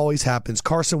 this is what always happens.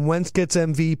 Carson Wentz gets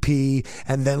MVP,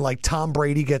 and then like Tom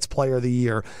Brady gets Player of the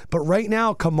Year. But right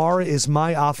now, Kamara is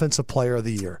my Offensive Player of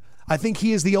the Year. I think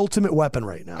he is the ultimate weapon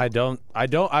right now.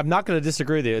 I'm not going to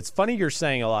disagree with you. It's funny you're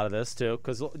saying a lot of this, too,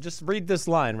 because just read this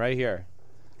line right here.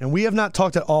 And we have not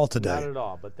talked at all today. Not at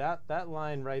all, but that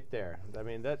line right there. I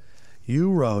mean, that.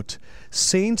 You wrote,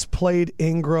 Saints played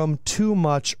Ingram too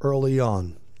much early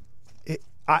on.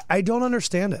 I don't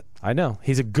understand it. I know.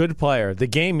 He's a good player. The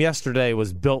game yesterday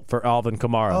was built for Alvin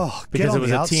Kamara because it was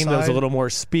a team that was a little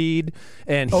more speed.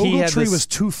 And Ogletree was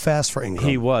too fast for Ingram.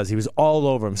 He was all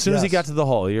over him. As soon as he got to the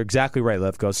hole, you're exactly right,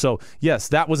 Lefko. So, yes,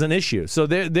 that was an issue. So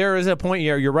there is a point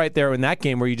here, you're right there in that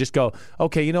game where you just go,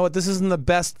 okay, you know what, this isn't the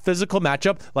best physical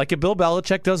matchup, like Bill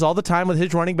Belichick does all the time with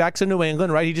his running backs in New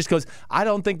England, right? He just goes, I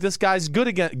don't think this guy's good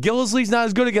against – Gillislee's not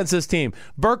as good against this team.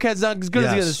 Burkhead's not as good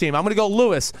against this team. I'm going to go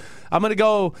Lewis. I'm going to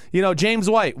go, James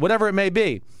White, whatever it may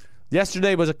be.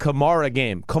 Yesterday was a Kamara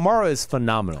game. Kamara is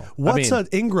phenomenal. What's an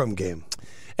Ingram game?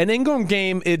 An Ingram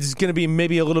game is going to be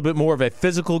maybe a little bit more of a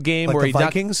physical game. Like where the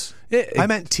Vikings? I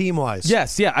meant team-wise.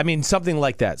 Yes, yeah. I mean, something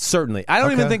like that, certainly. I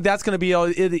don't even think that's going to be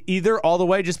either all the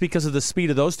way just because of the speed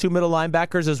of those two middle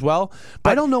linebackers as well. But,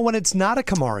 I don't know when it's not a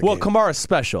Kamara game. Well, Kamara's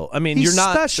special. I mean, He's you're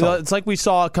not special. It's like we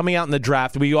saw coming out in the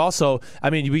draft. We also, I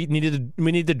mean, we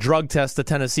need to drug test the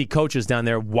Tennessee coaches down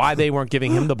there why they weren't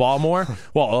giving him the ball more.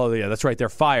 Well, yeah, that's right. They're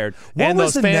fired. And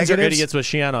those fans are idiots with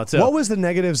Shiano, too. What was the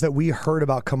negatives that we heard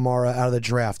about Kamara out of the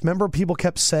draft? Remember people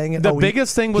kept saying it? The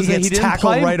biggest thing was that he didn't tackle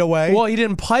play right away. Well, he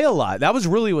didn't play a lot. lot. That was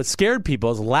really what scared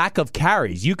people, is lack of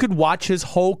carries. You could watch his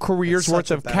whole career's It's worth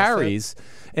such a of benefit. carries,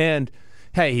 and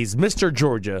hey, he's Mr.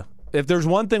 Georgia. If there's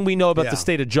one thing we know about the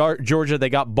state of Georgia, they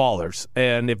got ballers.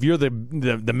 And if you're the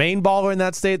main baller in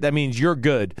that state, that means you're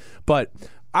good. But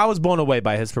I was blown away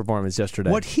by his performance yesterday.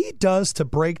 What he does to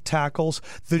break tackles,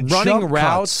 the running jump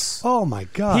routes. cuts. Oh, my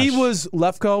gosh. He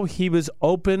was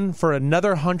open for another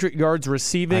 100 yards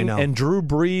receiving, I know. and Drew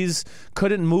Brees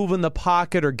couldn't move in the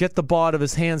pocket or get the ball out of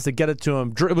his hands to get it to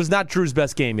him. It was not Drew's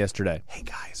best game yesterday. Hey,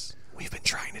 guys, we've been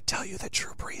trying to tell you that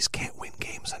Drew Brees can't win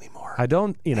games anymore. I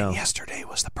don't, And yesterday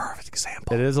was the perfect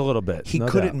example. It is a little bit. He no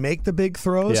couldn't doubt. make the big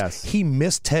throws. Yes. He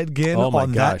missed Ted Ginn Oh my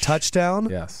on that gosh. touchdown.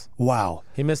 Yes. Wow.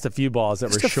 He missed a few balls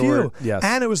that Just were a short. few. Yes.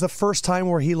 And it was the first time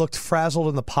where he looked frazzled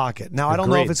in the pocket. Now, I don't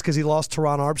know if Agreed. it's because he lost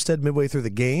Teron Armstead midway through the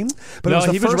game, but No, it was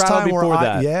the he was first rattled time where before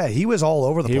that. yeah, he was all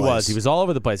over the He place. was all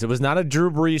over the place. It was not a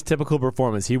Drew Brees typical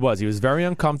performance. He was very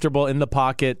uncomfortable in the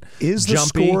pocket. Is the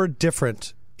jumpy. score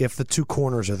different if the two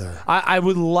corners are there? I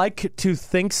would like to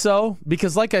think so,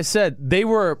 because like I said,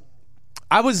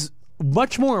 I was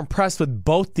much more impressed with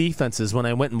both defenses when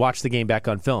I went and watched the game back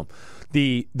on film.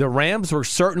 The Rams were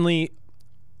certainly,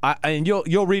 and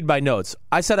you'll read my notes.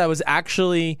 I said I was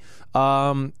actually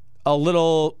a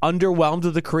little underwhelmed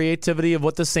with the creativity of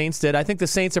what the Saints did. I think the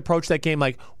Saints approached that game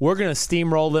like, we're going to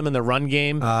steamroll them in the run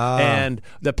game, and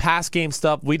the pass game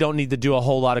stuff, we don't need to do a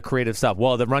whole lot of creative stuff.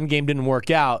 Well, the run game didn't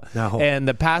work out, and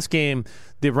the pass game,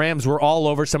 the Rams were all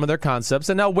over some of their concepts.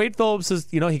 And now Wade Phillips is,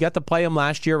 he got to play him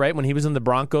last year, right, when he was in the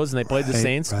Broncos and they played the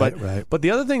Saints. But the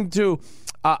other thing, too,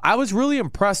 I was really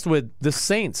impressed with the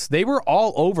Saints. They were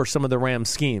all over some of the Rams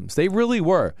schemes. They really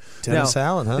were. Dennis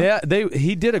Allen, huh? Yeah,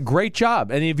 he did a great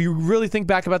job. And if you really think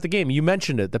back about the game, you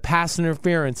mentioned it, the pass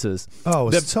interferences. Oh,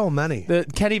 it was so many. The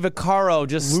Kenny Vaccaro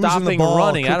just Losing the stopping ball,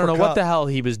 running. I don't know Cooper what the Kupp. hell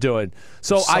he was doing.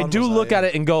 So I son do was look out,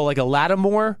 at it and go, like a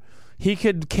Lattimore, he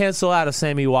could cancel out a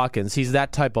Sammy Watkins. He's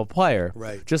that type of player.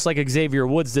 Right. Just like Xavier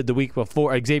Woods did the week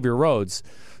before, Xavier Rhodes.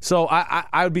 So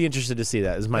I would be interested to see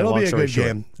that. Is my It'll long be a story good short.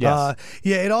 game. Yes.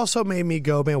 Yeah, it also made me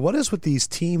go, man, what is with these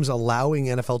teams allowing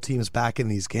NFL teams back in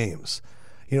these games?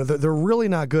 They're really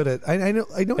not good at. I know.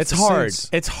 It's the hard. Saints.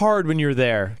 It's hard when you're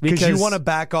there Because you want to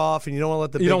back off and you don't want to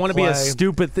let the You don't want want to be a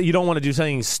stupid. You don't want to do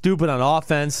something stupid on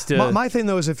offense. My thing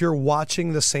though is if you're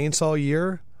watching the Saints all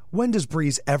year, when does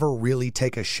Breeze ever really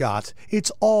take a shot? It's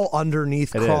all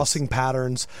underneath crossing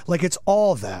patterns. Like it's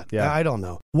all that. Yeah. I don't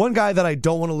know. One guy that I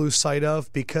don't want to lose sight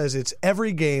of, because it's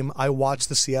every game I watch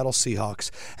the Seattle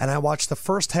Seahawks and I watch the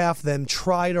first half them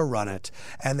try to run it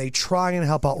and they try and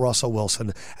help out Russell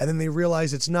Wilson and then they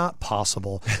realize it's not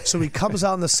possible. So he comes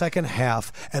out in the second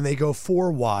half and they go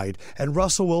 4 wide and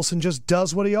Russell Wilson just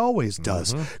does what he always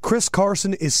does. Chris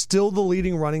Carson is still the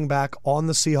leading running back on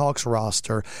the Seahawks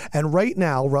roster, and right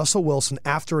now Russell Wilson,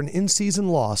 after an in-season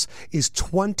loss, is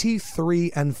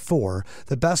 23-4,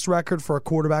 the best record for a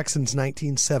quarterback since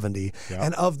 1970.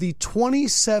 And of the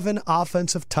 27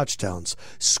 offensive touchdowns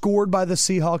scored by the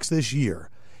Seahawks this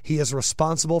year, he is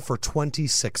responsible for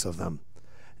 26 of them.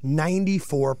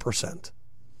 94%.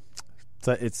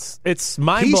 It's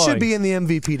mind-blowing. He should be in the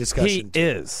MVP discussion. He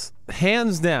is.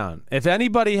 Hands down. If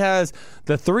anybody has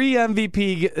the 3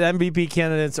 MVP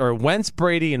candidates are Wentz,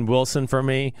 Brady, and Wilson for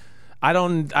me,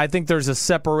 I think there's a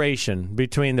separation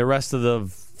between the rest of the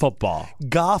football.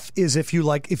 Goff is if you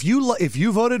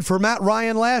voted for Matt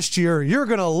Ryan last year, you're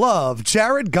going to love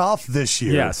Jared Goff this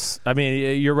year. Yes. I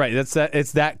mean, you're right.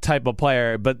 It's that type of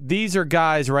player, but these are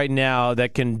guys right now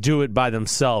that can do it by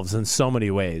themselves in so many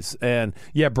ways. And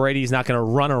yeah, Brady's not going to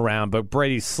run around, but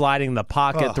Brady's sliding in the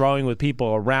pocket, throwing with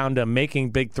people around him, making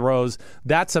big throws.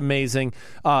 That's amazing.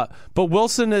 But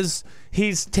Wilson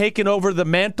he's taken over the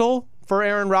mantle for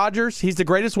Aaron Rodgers. He's the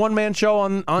greatest one-man show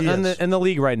in the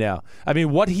league right now. I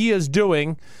mean, what he is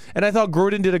doing, and I thought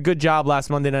Gruden did a good job last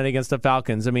Monday night against the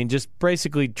Falcons. I mean, just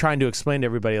basically trying to explain to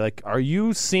everybody, like, are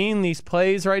you seeing these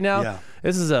plays right now? Yeah.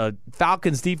 This is a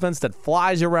Falcons defense that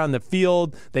flies around the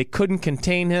field. They couldn't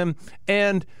contain him.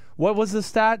 And what was the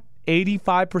stat?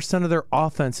 85% of their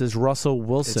offense is Russell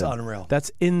Wilson. It's unreal.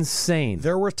 That's insane.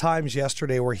 There were times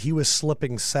yesterday where he was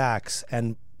slipping sacks,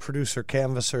 and producer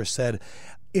Canvasser said,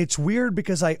 it's weird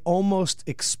because I almost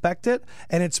expect it,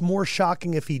 and it's more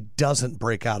shocking if he doesn't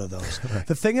break out of those. Right.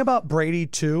 The thing about Brady,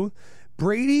 too,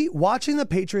 watching the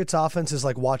Patriots offense is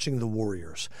like watching the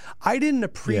Warriors. I didn't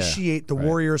appreciate the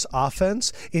Warriors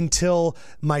offense until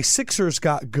my Sixers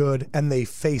got good and they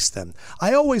faced them.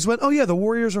 I always went, oh yeah, the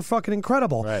Warriors are fucking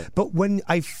incredible. Right. But when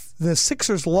the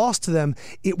Sixers lost to them,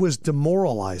 it was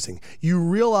demoralizing. You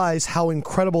realize how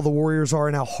incredible the Warriors are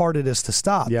and how hard it is to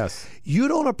stop. Yes. You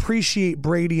don't appreciate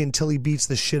Brady until he beats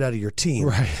the shit out of your team.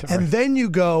 Right. And then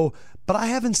you go, but I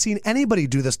haven't seen anybody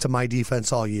do this to my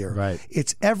defense all year. Right.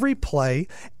 It's every play,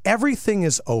 everything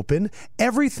is open,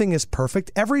 everything is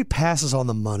perfect, every pass is on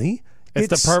the money. It's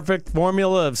the perfect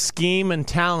formula of scheme and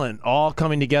talent all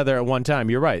coming together at one time.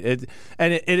 You're right.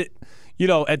 It you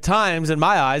know, at times, in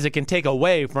my eyes, it can take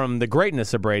away from the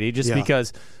greatness of Brady just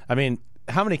because, I mean,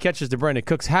 how many catches did Brandon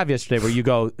Cooks have yesterday where you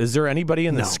go, is there anybody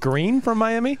in the screen from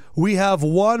Miami? We have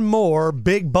one more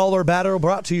Big Baller Battle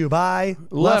brought to you by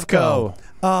Lefko.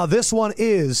 This one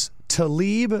is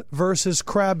Talib versus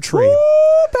Crabtree. Woo,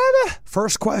 baby.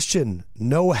 First question,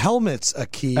 no helmets,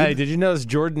 Aqib. Hey, did you notice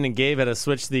Jordan and Gabe had to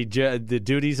switch the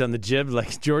duties on the jib?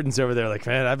 Like, Jordan's over there like,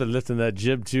 man, I've been lifting that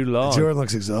jib too long. Jordan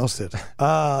looks exhausted.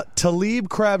 Talib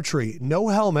Crabtree, no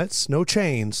helmets, no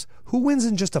chains. Who wins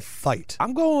in just a fight?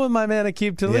 I'm going with my man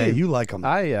Aqib Talib. Yeah, you like him.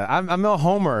 I'm a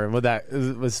homer with that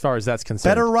as far as that's concerned.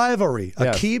 Better rivalry,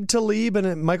 Yes. Aqib Talib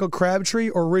and Michael Crabtree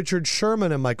or Richard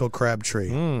Sherman and Michael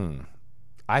Crabtree?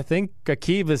 I think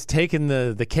Aqib has taken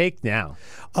the cake now.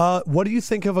 What do you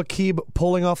think of Aqib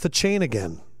pulling off the chain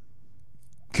again?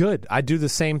 Good. I do the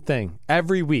same thing.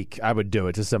 Every week I would do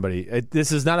it to somebody.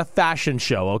 This is not a fashion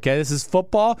show, okay? This is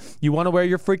football. You want to wear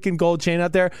your freaking gold chain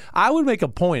out there? I would make a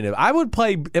point.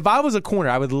 If I was a corner,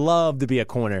 I would love to be a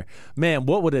corner. Man,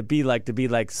 what would it be like to be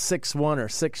like 6'1" or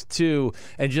 6'2"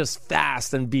 and just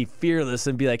fast and be fearless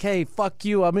and be like, hey, fuck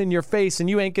you, I'm in your face and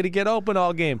you ain't going to get open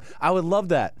all game. I would love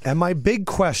that. And my big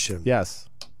question. Yes.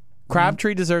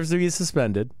 Crabtree deserves to be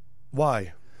suspended.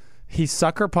 Why? He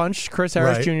sucker punched Chris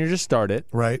Harris Right. Jr. to start it.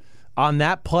 Right. On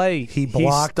that play, He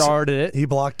started it. He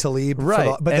blocked Talib.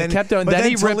 Right. And kept on. Then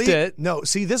he ripped it. No,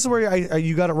 see, this is where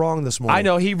you got it wrong this morning. I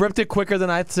know. He ripped it quicker than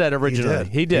I said originally.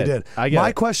 He did. I get My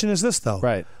it. question is this, though.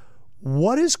 Right.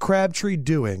 What is Crabtree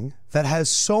doing that has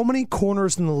so many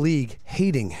corners in the league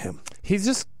hating him? He's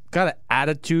just got an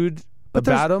attitude But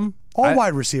about there's- him. All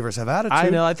wide receivers have attitude. I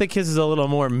know. I think his is a little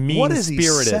more mean-spirited. What is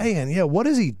he saying? Yeah, what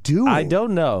is he doing? I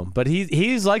don't know. But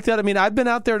he's like that. I mean, I've been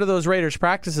out there to those Raiders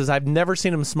practices. I've never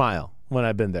seen him smile when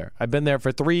I've been there. I've been there for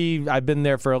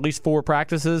at least 4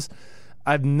 practices.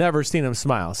 I've never seen him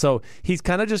smile. So he's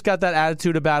kind of just got that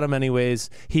attitude about him anyways.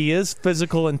 He is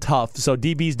physical and tough, so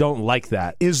DBs don't like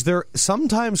that. Is there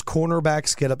sometimes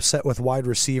cornerbacks get upset with wide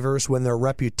receivers when their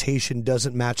reputation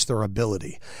doesn't match their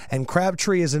ability? And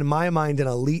Crabtree is, in my mind, an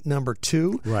elite number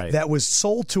 2 Right. that was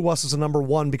sold to us as a number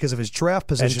 1 because of his draft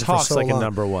position And talks for so like a long.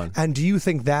 number 1. And do you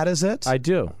think that is it? I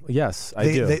do. Yes, I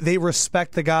do. They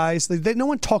respect the guys. No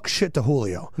one talks shit to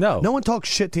Julio. No. No one talks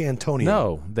shit to Antonio.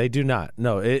 No, they do not.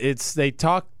 No, they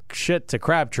talk shit to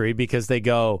Crabtree because they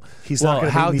go, He's not well,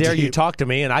 gonna how beat me dare you deep." talk to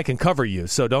me and I can cover you,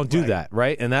 so don't do that,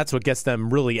 right? And that's what gets them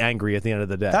really angry at the end of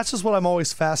the day. That's just what I'm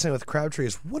always fascinated with Crabtree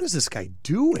is, what is this guy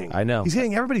doing? I know. He's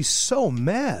getting everybody so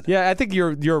mad. Yeah, I think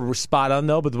you're spot on,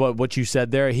 though, with what you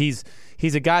said there. He's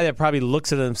a guy that probably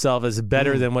looks at himself as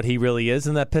better than what he really is,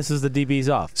 and that pisses the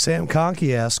DBs off. Sam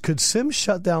Conkey asks, could Sims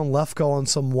shut down Lefko on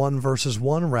some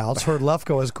 1-versus-1 routes? Heard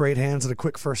Lefko has great hands and a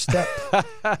quick first step.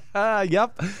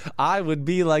 Yep. I would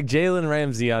be like Jalen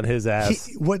Ramsey on his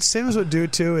ass. What Sims would do,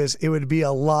 too, is it would be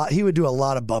a lot. He would do a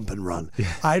lot of bump and run.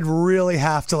 I'd really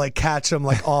have to catch him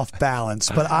off balance.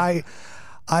 But I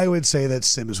would say that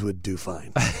Sims would do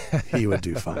fine. He would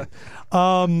do fine.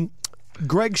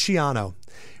 Greg Schiano.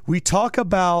 We talk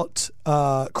about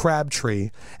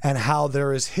Crabtree and how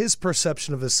there is his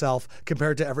perception of himself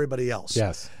compared to everybody else.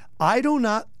 Yes. I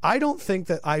don't think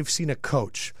that I've seen a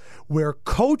coach where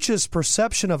coach's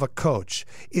perception of a coach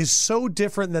is so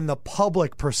different than the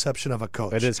public perception of a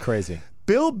coach. It is crazy.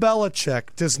 Bill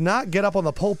Belichick does not get up on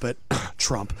the pulpit,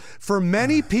 Trump, for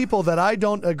many people that I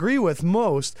don't agree with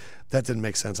most. That didn't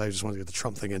make sense. I just wanted to get the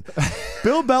Trump thing in.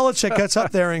 Bill Belichick gets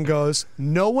up there and goes,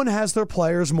 no one has their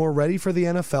players more ready for the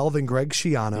NFL than Greg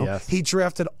Schiano. Yes. He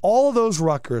drafted all of those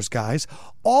Rutgers guys.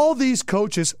 All these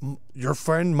coaches, your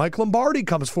friend Mike Lombardi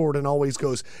comes forward and always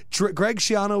goes, Greg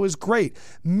Schiano is great.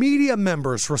 Media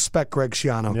members respect Greg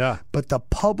Schiano. Yeah. But the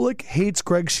public hates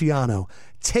Greg Schiano.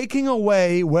 Taking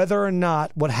away whether or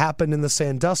not what happened in the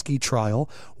Sandusky trial,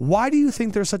 why do you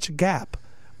think there's such a gap?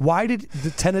 Why did the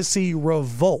Tennessee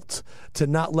revolt to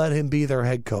not let him be their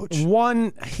head coach?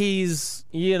 One, he's,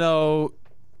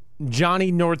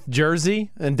 Johnny North Jersey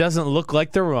and doesn't look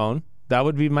like their own. That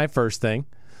would be my first thing.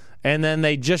 And then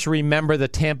they just remember the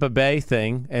Tampa Bay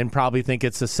thing and probably think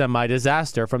it's a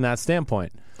semi-disaster from that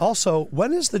standpoint. Also,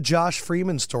 when is the Josh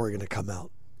Freeman story going to come out?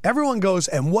 Everyone goes,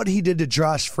 and what he did to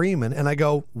Josh Freeman, and I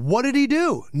go, what did he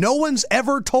do? No one's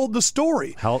ever told the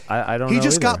story. Hell, I don't know. He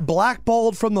just either. got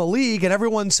blackballed from the league, and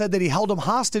everyone said that he held him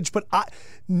hostage, but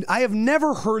I have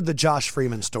never heard the Josh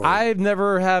Freeman story. I've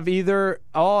never have either.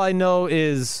 All I know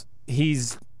is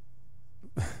he's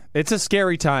It's a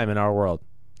scary time in our world.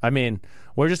 I mean,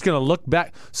 we're just going to look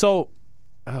back. So,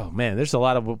 oh, man, there's a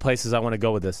lot of places I want to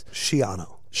go with this.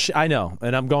 Schiano. I know,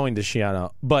 and I'm going to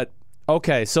Schiano. But,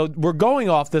 okay, so we're going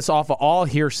off of all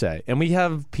hearsay, and we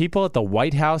have people at the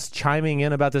White House chiming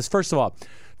in about this. First of all,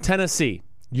 Tennessee.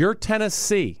 You're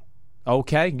Tennessee,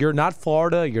 okay? You're not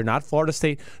Florida. You're not Florida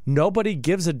State. Nobody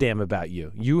gives a damn about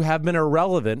you. You have been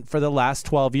irrelevant for the last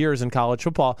 12 years in college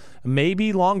football,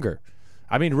 maybe longer.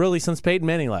 I mean, really, since Peyton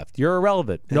Manning left, you're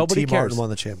irrelevant. And Nobody T. cares. Martin won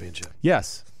the championship.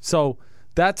 Yes. So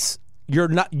you're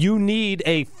not. You need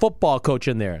a football coach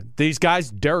in there. These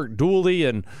guys, Derek Dooley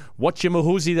and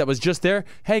Whatchamahoozee that was just there.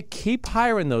 Hey, keep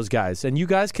hiring those guys, and you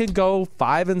guys can go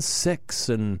 5-6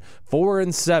 and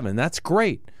 4-7. That's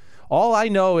great. All I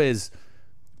know is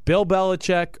Bill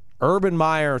Belichick, Urban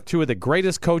Meyer, two of the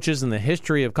greatest coaches in the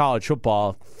history of college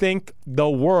football, think the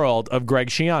world of Greg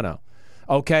Schiano.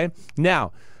 Okay?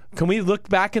 Now, can we look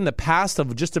back in the past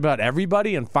of just about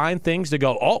everybody and find things to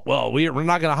go, oh, well, we're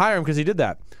not going to hire him because he did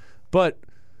that. But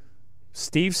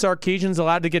Steve Sarkisian's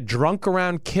allowed to get drunk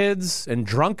around kids and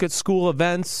drunk at school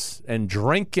events and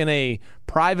drink in a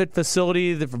private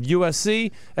facility from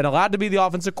USC and allowed to be the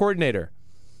offensive coordinator.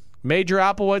 Major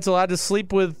Applewhite's allowed to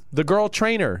sleep with the girl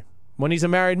trainer when he's a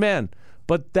married man.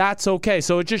 But that's okay.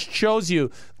 So it just shows you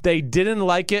they didn't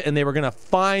like it and they were going to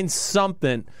find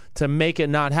something to make it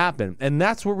not happen. And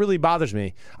that's what really bothers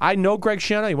me. I know Greg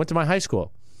Schiano. He went to my high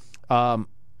school.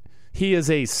 He is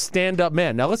a stand-up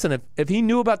man. Now, listen, if he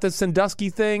knew about the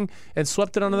Sandusky thing and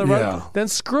swept it under the rug, then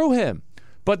screw him.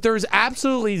 But there's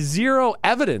absolutely zero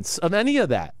evidence of any of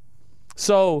that.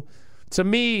 So, to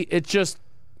me, it's just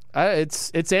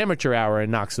it's amateur hour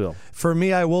in Knoxville. For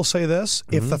me, I will say this.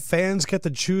 If the fans get to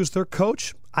choose their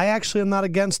coach, I actually am not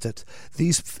against it.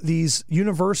 These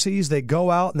universities, they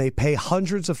go out and they pay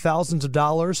hundreds of thousands of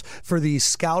dollars for these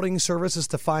scouting services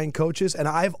to find coaches, and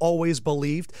I've always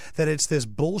believed that it's this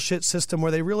bullshit system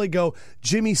where they really go,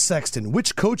 Jimmy Sexton,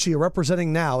 which coach are you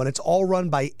representing now? And it's all run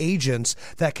by agents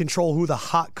that control who the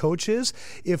hot coach is.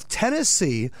 If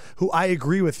Tennessee, who I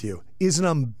agree with you, is an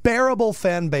unbearable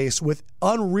fan base with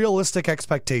unrealistic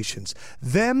expectations.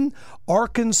 Them,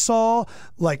 Arkansas,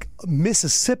 like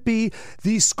Mississippi,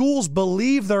 these schools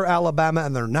believe they're Alabama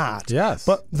and they're not. Yes.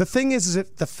 But the thing is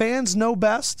if the fans know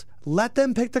best, let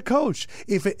them pick the coach.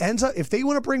 If they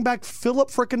want to bring back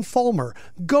Philip frickin' Fulmer,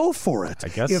 go for it. I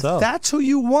guess if so. If that's who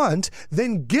you want,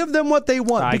 then give them what they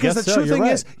want. Because the true thing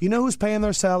is, you know who's paying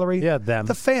their salary? Yeah, them.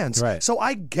 The fans. Right. So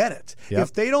I get it. Yep.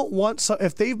 If they don't want,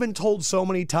 if they've been told so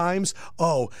many times,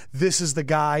 oh, this is the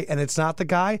guy and it's not the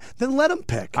guy, then let them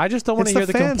pick. I just don't want to hear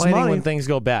the fans' complaining money. when things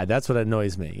go bad. That's what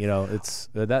annoys me. You know, it's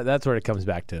that's where it comes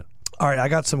back to. All right, I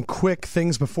got some quick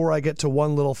things before I get to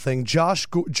one little thing. Josh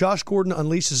Gordon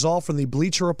unleashes all from the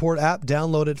Bleacher Report app.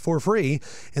 Download it for free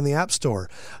in the App Store.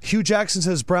 Hugh Jackson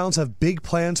says Browns have big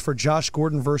plans for Josh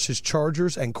Gordon versus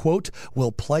Chargers and, quote,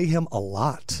 will play him a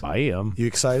lot. I am. You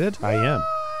excited? I am.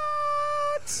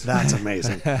 That's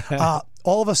amazing.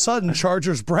 All of a sudden,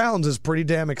 Chargers-Browns is pretty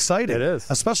damn exciting. It is.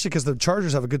 Especially because the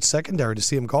Chargers have a good secondary to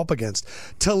see him go up against.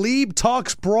 Talib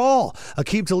talks brawl.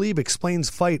 Aqib Talib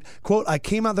explains fight. Quote, I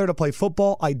came out there to play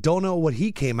football. I don't know what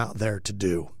he came out there to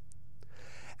do.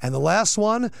 And the last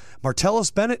one,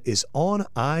 Martellus Bennett is on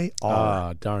IR.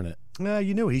 Ah, darn it.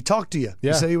 You knew it. He talked to you.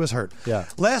 Yeah. He said he was hurt. Yeah.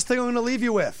 Last thing I'm going to leave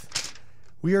you with.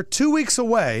 We are 2 weeks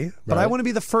away, but I Right. want to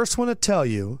be the first one to tell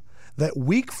you that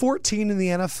Week 14 in the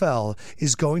NFL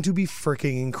is going to be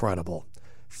freaking incredible.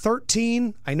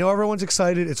 13, I know everyone's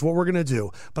excited. It's what we're going to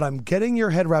do. But I'm getting your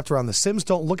head wrapped around the Sims.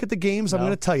 Don't look at the games. I'm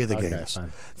going to tell you the games.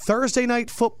 Fine. Thursday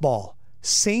night football,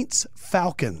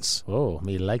 Saints-Falcons. Oh,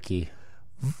 me likey.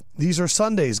 These are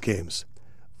Sunday's games.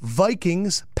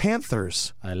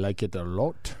 Vikings-Panthers. I like it a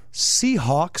lot.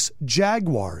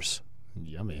 Seahawks-Jaguars.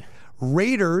 Yummy.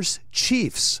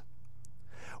 Raiders-Chiefs.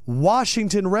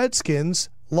 Washington Redskins,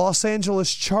 Los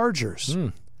Angeles Chargers.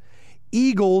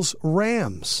 Eagles,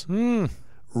 Rams.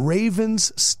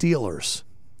 Ravens, Steelers.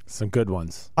 Some good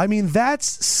ones. I mean,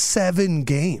 that's 7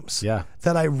 games Yeah.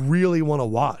 that I really want to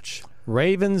watch.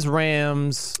 Ravens,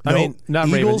 Rams. No, I mean, not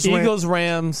Eagles, Ravens. Eagles,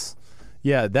 Rams.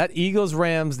 Yeah, that Eagles,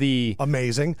 Rams, the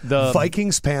Amazing. The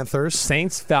Vikings, Panthers.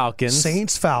 Saints, Falcons.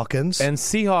 Saints, Falcons. And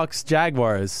Seahawks,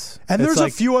 Jaguars. And It's there's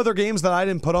like, a few other games that I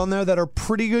didn't put on there that are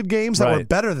pretty good games that were Right.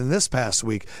 better than this past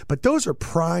week. But those are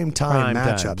prime time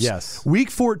matchups. yes.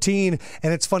 Week 14,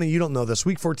 and it's funny, you don't know this.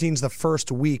 Week 14 is the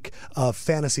first week of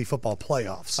fantasy football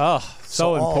playoffs. Oh,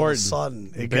 so important. All of a sudden,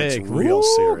 it Big. gets real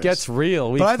Woo, serious. Gets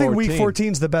real. Week but I think 14. Week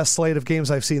 14 is the best slate of games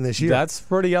I've seen this year. That's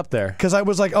pretty up there. Because I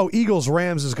was like, oh,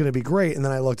 Eagles-Rams is going to be great. And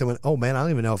then I looked and went, oh, man, I don't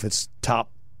even know if it's top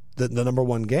the number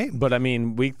one game. But, I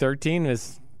mean, Week 13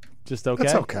 is Just okay?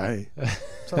 That's okay.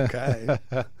 It's okay.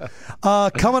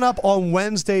 Coming up on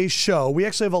Wednesday's show, we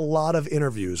actually have a lot of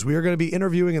interviews. We are going to be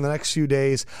interviewing in the next few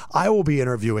days. I will be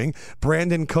interviewing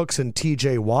Brandon Cooks and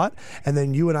TJ Watt, and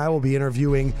then you and I will be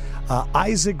interviewing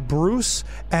Isaac Bruce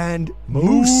and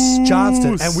Moose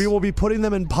Johnston, and we will be putting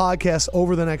them in podcasts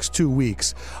over the next 2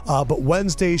 weeks. But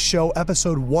Wednesday's show,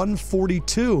 episode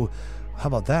 142, how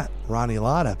about that? Ronnie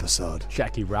Lott episode.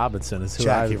 Jackie Robinson is who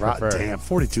I would prefer. Damn,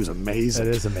 42 is amazing.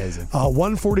 It is amazing.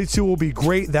 142 will be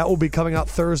great. That will be coming out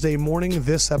Thursday morning.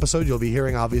 This episode you'll be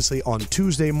hearing, obviously, on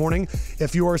Tuesday morning.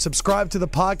 If you are subscribed to the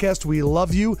podcast, we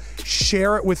love you.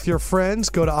 Share it with your friends.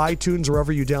 Go to iTunes,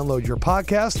 wherever you download your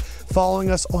podcast.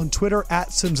 Following us on Twitter,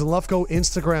 @Sims and Lefko,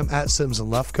 Instagram, @Sims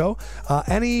and Lefko.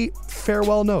 Any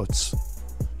farewell notes?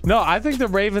 No, I think the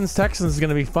Ravens-Texans is going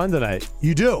to be fun tonight.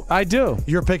 You do? I do.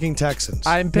 You're picking Texans.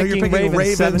 I'm picking, you're picking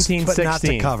Ravens 17-16. but not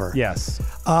to cover. Yes.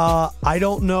 I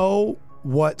don't know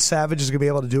what Savage is going to be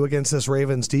able to do against this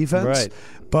Ravens defense. Right.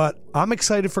 But I'm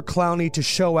excited for Clowney to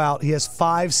show out. He has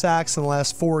 5 sacks in the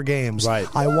last 4 games. Right.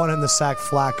 I want him to sack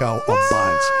Flacco a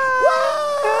bunch.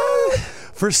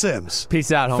 For Sims.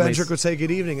 Peace out, homies. Fendrick would say good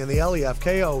evening, and the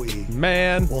LEFKOE.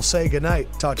 Man. We'll say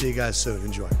goodnight. Talk to you guys soon.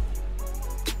 Enjoy.